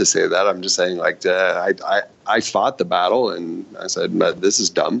geeked up to say that. I'm just saying like, I fought the battle and I said, this is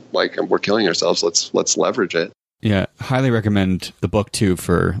dumb. Like we're killing ourselves. Let's leverage it. Yeah. Highly recommend the book too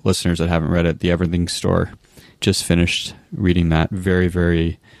for listeners that haven't read it. The Everything Store. Just finished reading that. Very,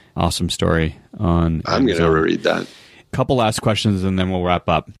 very awesome story on I'm going to read that. Couple last questions and then we'll wrap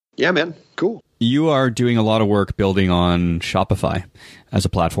up. Yeah, man. Cool. You are doing a lot of work building on Shopify as a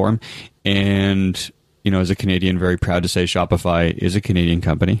platform. And, as a Canadian, very proud to say Shopify is a Canadian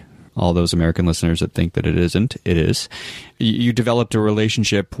company. All those American listeners that think that it isn't, it is. You developed a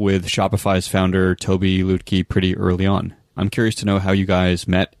relationship with Shopify's founder, Toby Lutke, pretty early on. I'm curious to know how you guys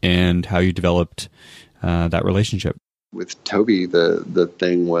met and how you developed that relationship. With Toby, the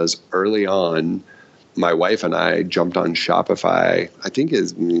thing was early on, my wife and I jumped on Shopify, I think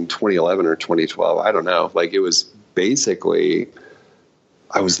it's in 2011 or 2012. I don't know. Like it was basically,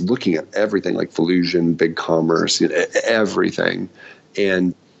 I was looking at everything like Volusion, BigCommerce, everything.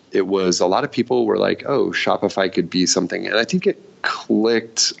 And it was a lot of people were like, oh, Shopify could be something. And I think it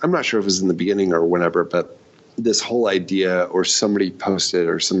clicked. I'm not sure if it was in the beginning or whenever, but this whole idea or somebody posted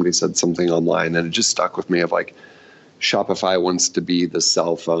or somebody said something online and it just stuck with me of like, Shopify wants to be the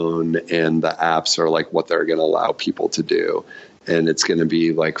cell phone and the apps are like what they're going to allow people to do. And it's going to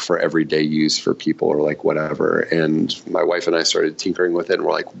be like for everyday use for people or like whatever. And my wife and I started tinkering with it and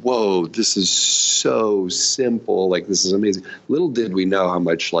we're like, whoa, this is so simple. Like, this is amazing. Little did we know how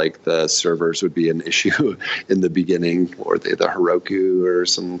much like the servers would be an issue in the beginning, or the Heroku or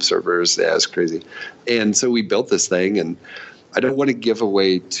some servers. Yeah, it's crazy. And so we built this thing, and I don't want to give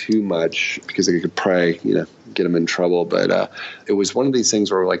away too much because I could probably, get them in trouble. But it was one of these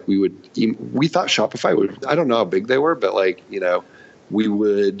things where like we thought Shopify would, I don't know how big they were, but like, I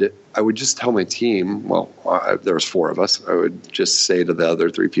would just tell my team, there was 4 of us. I would just say to the other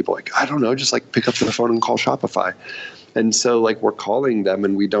 3 people, like, I don't know, just like pick up the phone and call Shopify. And so like we're calling them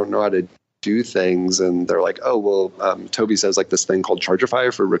and we don't know how to do things, and they're like, oh, well, Toby says like this thing called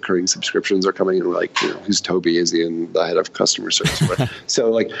Chargify for recurring subscriptions are coming, and we're like, who's Toby? Is he in the head of customer service? So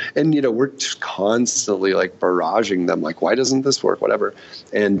like, and we're just constantly like barraging them, like, why doesn't this work? Whatever.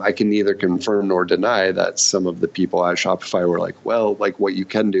 And I can neither confirm nor deny that some of the people at Shopify were like, well, like what you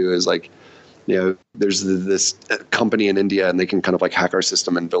can do is like, there's this company in India and they can kind of like hack our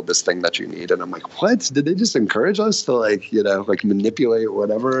system and build this thing that you need. And I'm like, what? Did they just encourage us to like, like manipulate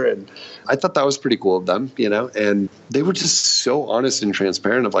whatever? And I thought that was pretty cool of them, and they were just so honest and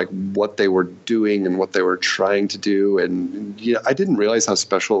transparent of like what they were doing and what they were trying to do. And, I didn't realize how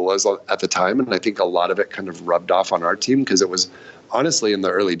special it was at the time. And I think a lot of it kind of rubbed off on our team because it was honestly in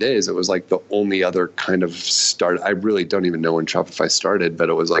the early days, it was like the only other kind of start. I really don't even know when Shopify started, but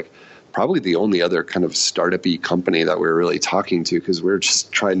it was like probably the only other kind of startup-y company that we were really talking to, because we were just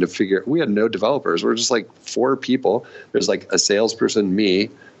trying to we had no developers. We're just like 4 people. There's like a salesperson, me,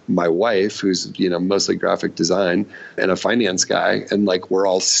 my wife, who's, mostly graphic design, and a finance guy. And like, we're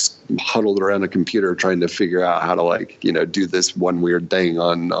all huddled around a computer trying to figure out how to like, do this one weird thing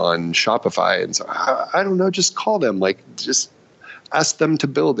on Shopify. And so I don't know, just call them, like, just ask them to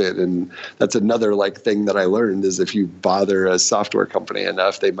build it. And that's another like thing that I learned is if you bother a software company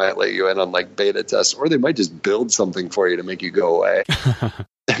enough, they might let you in on like beta tests, or they might just build something for you to make you go away.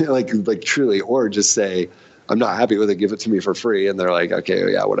 like truly, or just say, I'm not happy with it, give it to me for free. And they're like,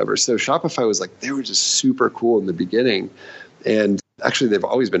 okay, yeah, whatever. So Shopify was like, they were just super cool in the beginning. And actually they've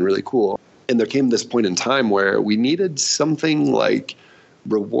always been really cool. And there came this point in time where we needed something like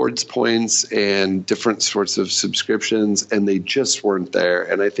rewards points and different sorts of subscriptions, and they just weren't there.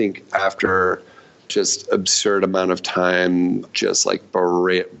 And I think after just absurd amount of time, just like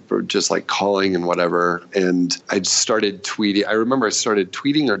calling and whatever, and I started tweeting. I remember I started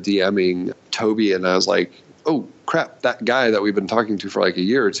tweeting or DMing Toby, and I was like, oh crap, that guy that we've been talking to for like a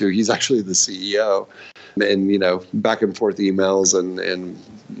year or two, he's actually the CEO. And, back and forth emails and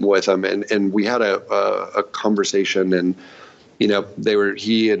with him, and we had a conversation, and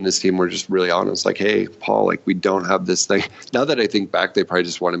he and his team were just really honest, like, hey, Paul, like, we don't have this thing. Now that I think back, they probably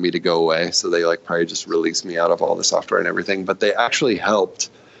just wanted me to go away. So they like probably just released me out of all the software and everything. But they actually helped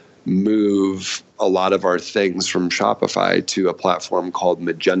move a lot of our things from Shopify to a platform called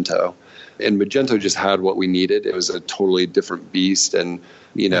Magento. And Magento just had what we needed. It was a totally different beast. And,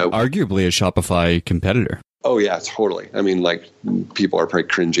 arguably a Shopify competitor. Oh, yeah, totally. I mean, like, people are probably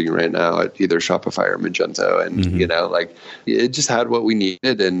cringing right now at either Shopify or Magento. And, it just had what we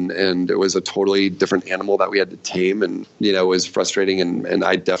needed. And it was a totally different animal that we had to tame. And, it was frustrating. And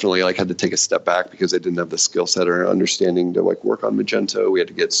I definitely, like, had to take a step back because I didn't have the skill set or understanding to, like, work on Magento. We had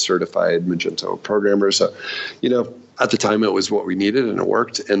to get certified Magento programmers. So, at the time, it was what we needed and it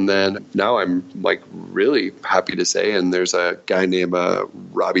worked. And then now I'm like really happy to say, and there's a guy named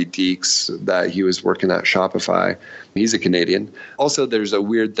Robbie Deeks that he was working at Shopify. He's a Canadian. Also, there's a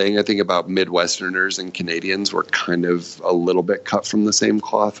weird thing I think about Midwesterners and Canadians. We're kind of a little bit cut from the same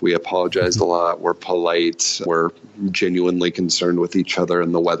cloth. We apologize a lot. We're polite. We're genuinely concerned with each other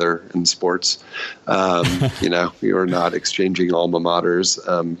and the weather and sports. We are not exchanging alma maters.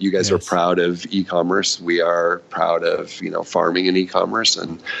 You guys are proud of e-commerce. We are proud of, farming and e-commerce,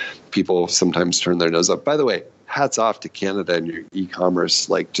 and people sometimes turn their nose up. By the way, hats off to Canada and your e-commerce,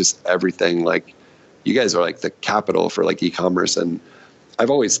 like just everything. Like, you guys are like the capital for like e-commerce. And I've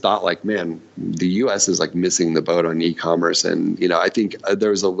always thought like, man, the US is like missing the boat on e-commerce. And, I think there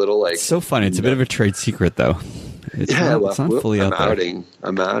was a little like, it's so funny. It's a bit of a trade secret though. It's not fully out there.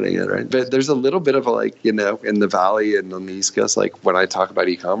 I'm outing it, right? But there's a little bit of a, like, in the Valley and on the East Coast, like when I talk about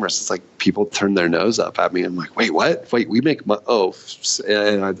e-commerce, it's like people turn their nose up at me. I'm like, wait, what? Wait, we make money? Oh,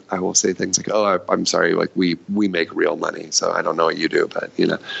 and I will say things like, oh, I'm sorry, like we make real money. So I don't know what you do, but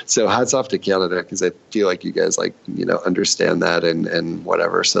so hats off to Canada because I feel like you guys like understand that and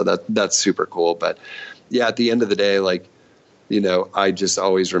whatever. So that's super cool. But yeah, at the end of the day, like, I just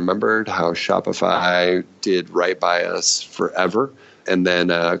always remembered how Shopify did right by us forever. And then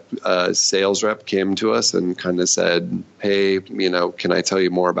a sales rep came to us and kind of said, hey, can I tell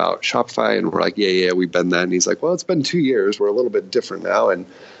you more about Shopify? And we're like, yeah, we've been that. And he's like, well, it's been 2 years. We're a little bit different now. And,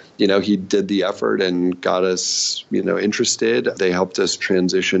 he did the effort and got us, interested. They helped us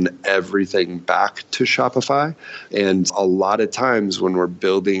transition everything back to Shopify. And a lot of times when we're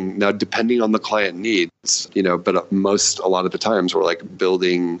building, now depending on the client needs, but a lot of the times we're like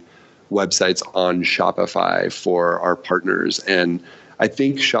building websites on Shopify for our partners. And I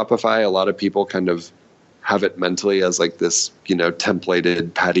think Shopify, a lot of people kind of have it mentally as like this,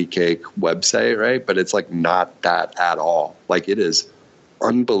 templated patty cake website, right? But it's like not that at all. Like, it is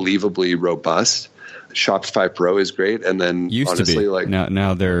unbelievably robust. Shopify Pro is great. And then honestly, like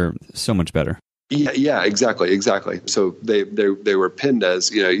now they're so much better. Yeah, exactly. So they were pinned as,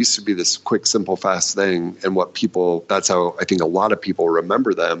 it used to be this quick, simple, fast thing. And that's how I think a lot of people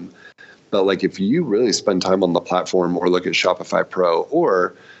remember them. But like, if you really spend time on the platform or look at Shopify Pro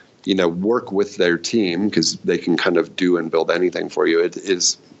or, work with their team, because they can kind of do and build anything for you, it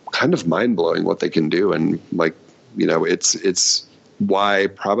is kind of mind blowing what they can do. And like, it's why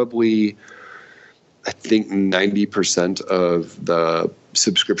probably I think 90% of the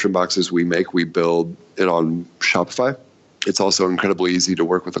subscription boxes we make, we build it on Shopify. It's also incredibly easy to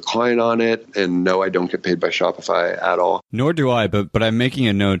work with a client on it. And no, I don't get paid by Shopify at all. Nor do I, but I'm making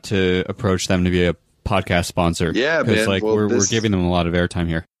a note to approach them to be a podcast sponsor. Yeah, man. Like, we're giving them a lot of airtime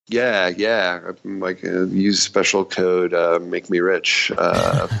here. Yeah. Like use special code Make Me Rich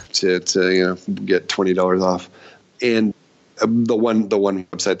to get $20 off. And the one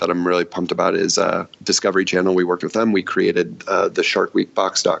website that I'm really pumped about is Discovery Channel. We worked with them. We created the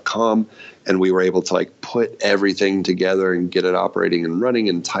SharkWeekBox.com, and we were able to like put everything together and get it operating and running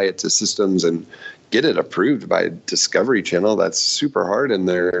and tie it to systems and get it approved by Discovery Channel. That's super hard, and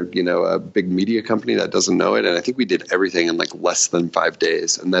they're a big media company that doesn't know it. And I think we did everything in like less than 5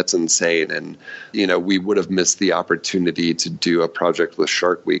 days, and that's insane. And we would have missed the opportunity to do a project with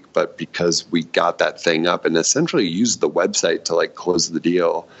Shark Week, but because we got that thing up and essentially used the website to like close the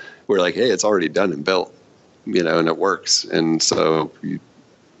deal, we're like, hey, it's already done and built, and it works. And so you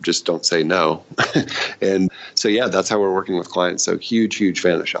just don't say no. And so, yeah, that's how we're working with clients. So huge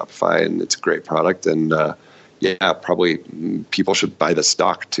fan of Shopify, and it's a great product. And probably people should buy the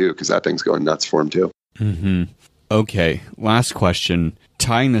stock too, because that thing's going nuts for them too. Mm-hmm. Okay. Last question,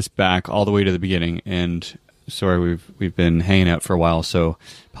 tying this back all the way to the beginning. And sorry, we've been hanging out for a while, so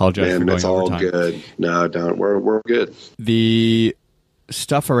apologize for going over time. It's all good. No, don't. We're good. The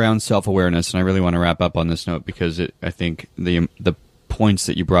stuff around self-awareness, and I really want to wrap up on this note because I think the points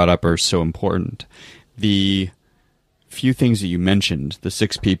that you brought up are so important. The few things that you mentioned, the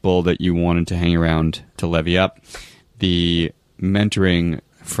 6 people that you wanted to hang around to levy up, the mentoring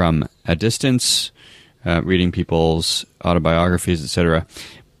from a distance, reading people's autobiographies, etc.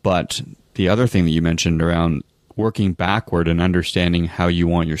 But the other thing that you mentioned around working backward and understanding how you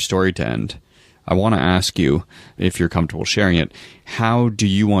want your story to end, I want to ask you, if you're comfortable sharing it, how do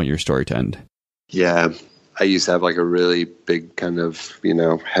you want your story to end? Yeah, I used to have like a really big kind of,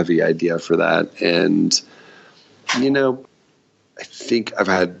 heavy idea for that. And, I think I've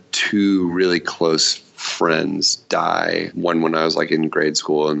had 2 really close friends die. One when I was like in grade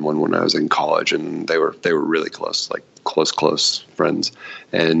school and one when I was in college, and they were really close, like close friends.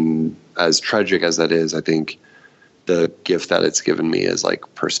 And as tragic as that is, I think the gift that it's given me is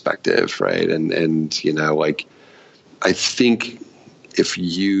like perspective, right? And I think if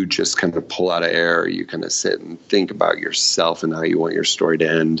you just kind of pull out of air, you kind of sit and think about yourself and how you want your story to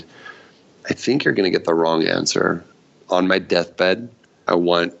end, I think you're going to get the wrong answer. On my deathbed, I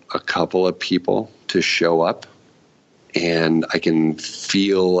want a couple of people to show up, and I can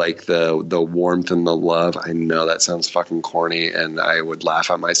feel like the warmth and the love. I know that sounds fucking corny, and I would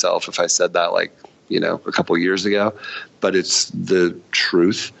laugh at myself if I said that a couple of years ago, but it's the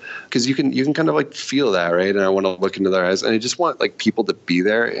truth, because you can kind of like feel that, right? And I want to look into their eyes, and I just want like people to be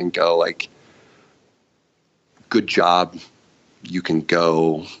there and go like, good job, you can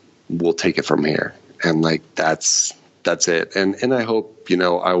go, we'll take it from here. And like, that's it. And I hope,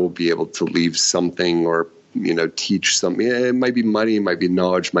 I will be able to leave something or, teach something. It might be money, it might be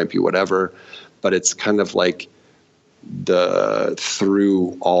knowledge, might be whatever, but it's kind of like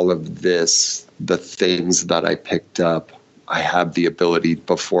through all of this, the things that I picked up, I have the ability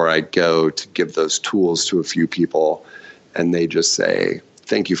before I go to give those tools to a few people, and they just say,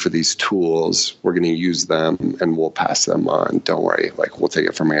 thank you for these tools. We're going to use them and we'll pass them on. Don't worry. Like, we'll take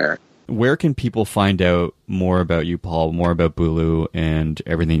it from here. Where can people find out more about you, Paul, more about Booloo and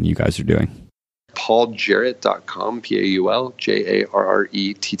everything you guys are doing? PaulJarrett.com,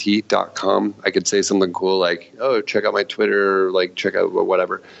 PaulJarrett.com. I could say something cool like, oh, check out my Twitter, like check out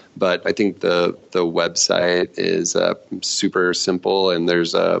whatever. But I think the website is super simple, and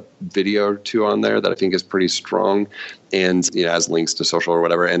there's a video or 2 on there that I think is pretty strong, and has links to social or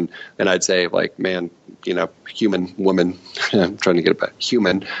whatever. And I'd say like, man, human, woman, I'm trying to get it back,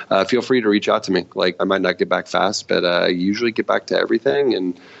 human, feel free to reach out to me. Like, I might not get back fast, but I usually get back to everything.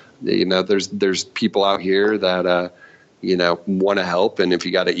 And there's people out here that, want to help. And if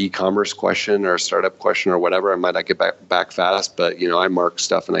you got an e-commerce question or a startup question or whatever, I might not get back fast, but, I mark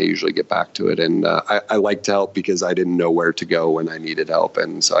stuff and I usually get back to it. And I like to help because I didn't know where to go when I needed help.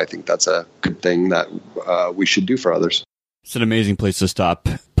 And so I think that's a good thing that we should do for others. It's an amazing place to stop.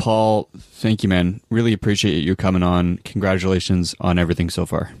 Paul, thank you, man. Really appreciate you coming on. Congratulations on everything so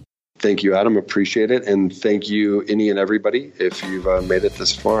far. Thank you, Adam. Appreciate it. And thank you, any and everybody. If you've made it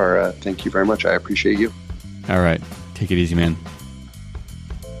this far, thank you very much. I appreciate you. All right. Take it easy, man.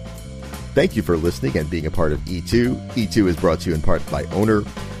 Thank you for listening and being a part of E2. E2 is brought to you in part by Owner.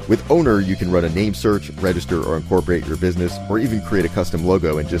 With Owner, you can run a name search, register or incorporate your business, or even create a custom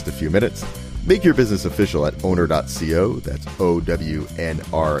logo in just a few minutes. Make your business official at owner.co. That's OWNR.co.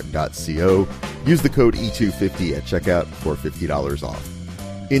 Use the code E250 at checkout for $50 off.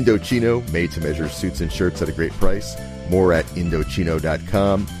 Indochino, made-to-measure suits and shirts at a great price. More at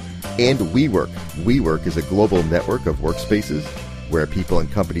Indochino.com. And WeWork. WeWork is a global network of workspaces where people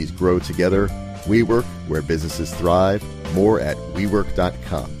and companies grow together. WeWork, where businesses thrive. More at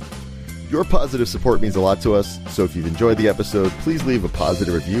WeWork.com. Your positive support means a lot to us, so if you've enjoyed the episode, please leave a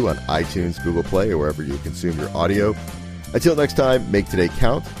positive review on iTunes, Google Play, or wherever you consume your audio. Until next time, make today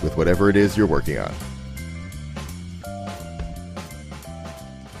count with whatever it is you're working on.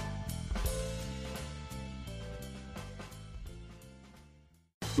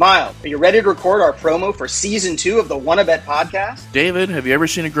 Miles, are you ready to record our promo for Season 2 of the WannaBet podcast? David, have you ever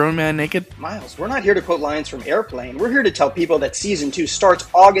seen a grown man naked? Miles, we're not here to quote lines from Airplane. We're here to tell people that Season 2 starts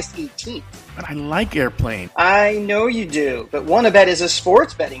August 18th. But I like Airplane. I know you do, but WannaBet is a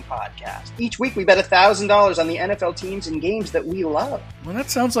sports betting podcast. Each week we bet $1,000 on the NFL teams and games that we love. Well, that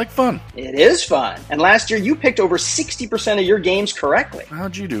sounds like fun. It is fun. And last year you picked over 60% of your games correctly.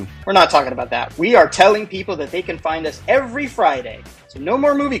 How'd you do? We're not talking about that. We are telling people that they can find us every Friday. So no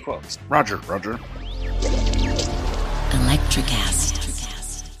more movie quotes. Roger. Electricast.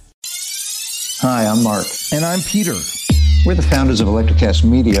 Hi, I'm Mark. And I'm Peter. We're the founders of Electricast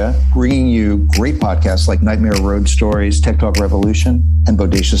Media, bringing you great podcasts like Nightmare Road Stories, Tech Talk Revolution, and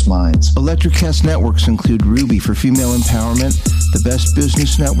Bodacious Minds. Electricast networks include Ruby for female empowerment, the Best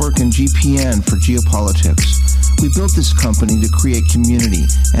Business Network, and GPN for geopolitics. We built this company to create community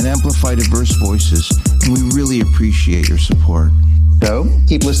and amplify diverse voices, and we really appreciate your support. So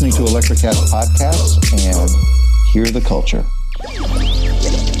keep listening to Electrocast podcasts and hear the culture.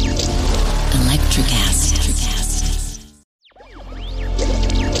 Electrocast.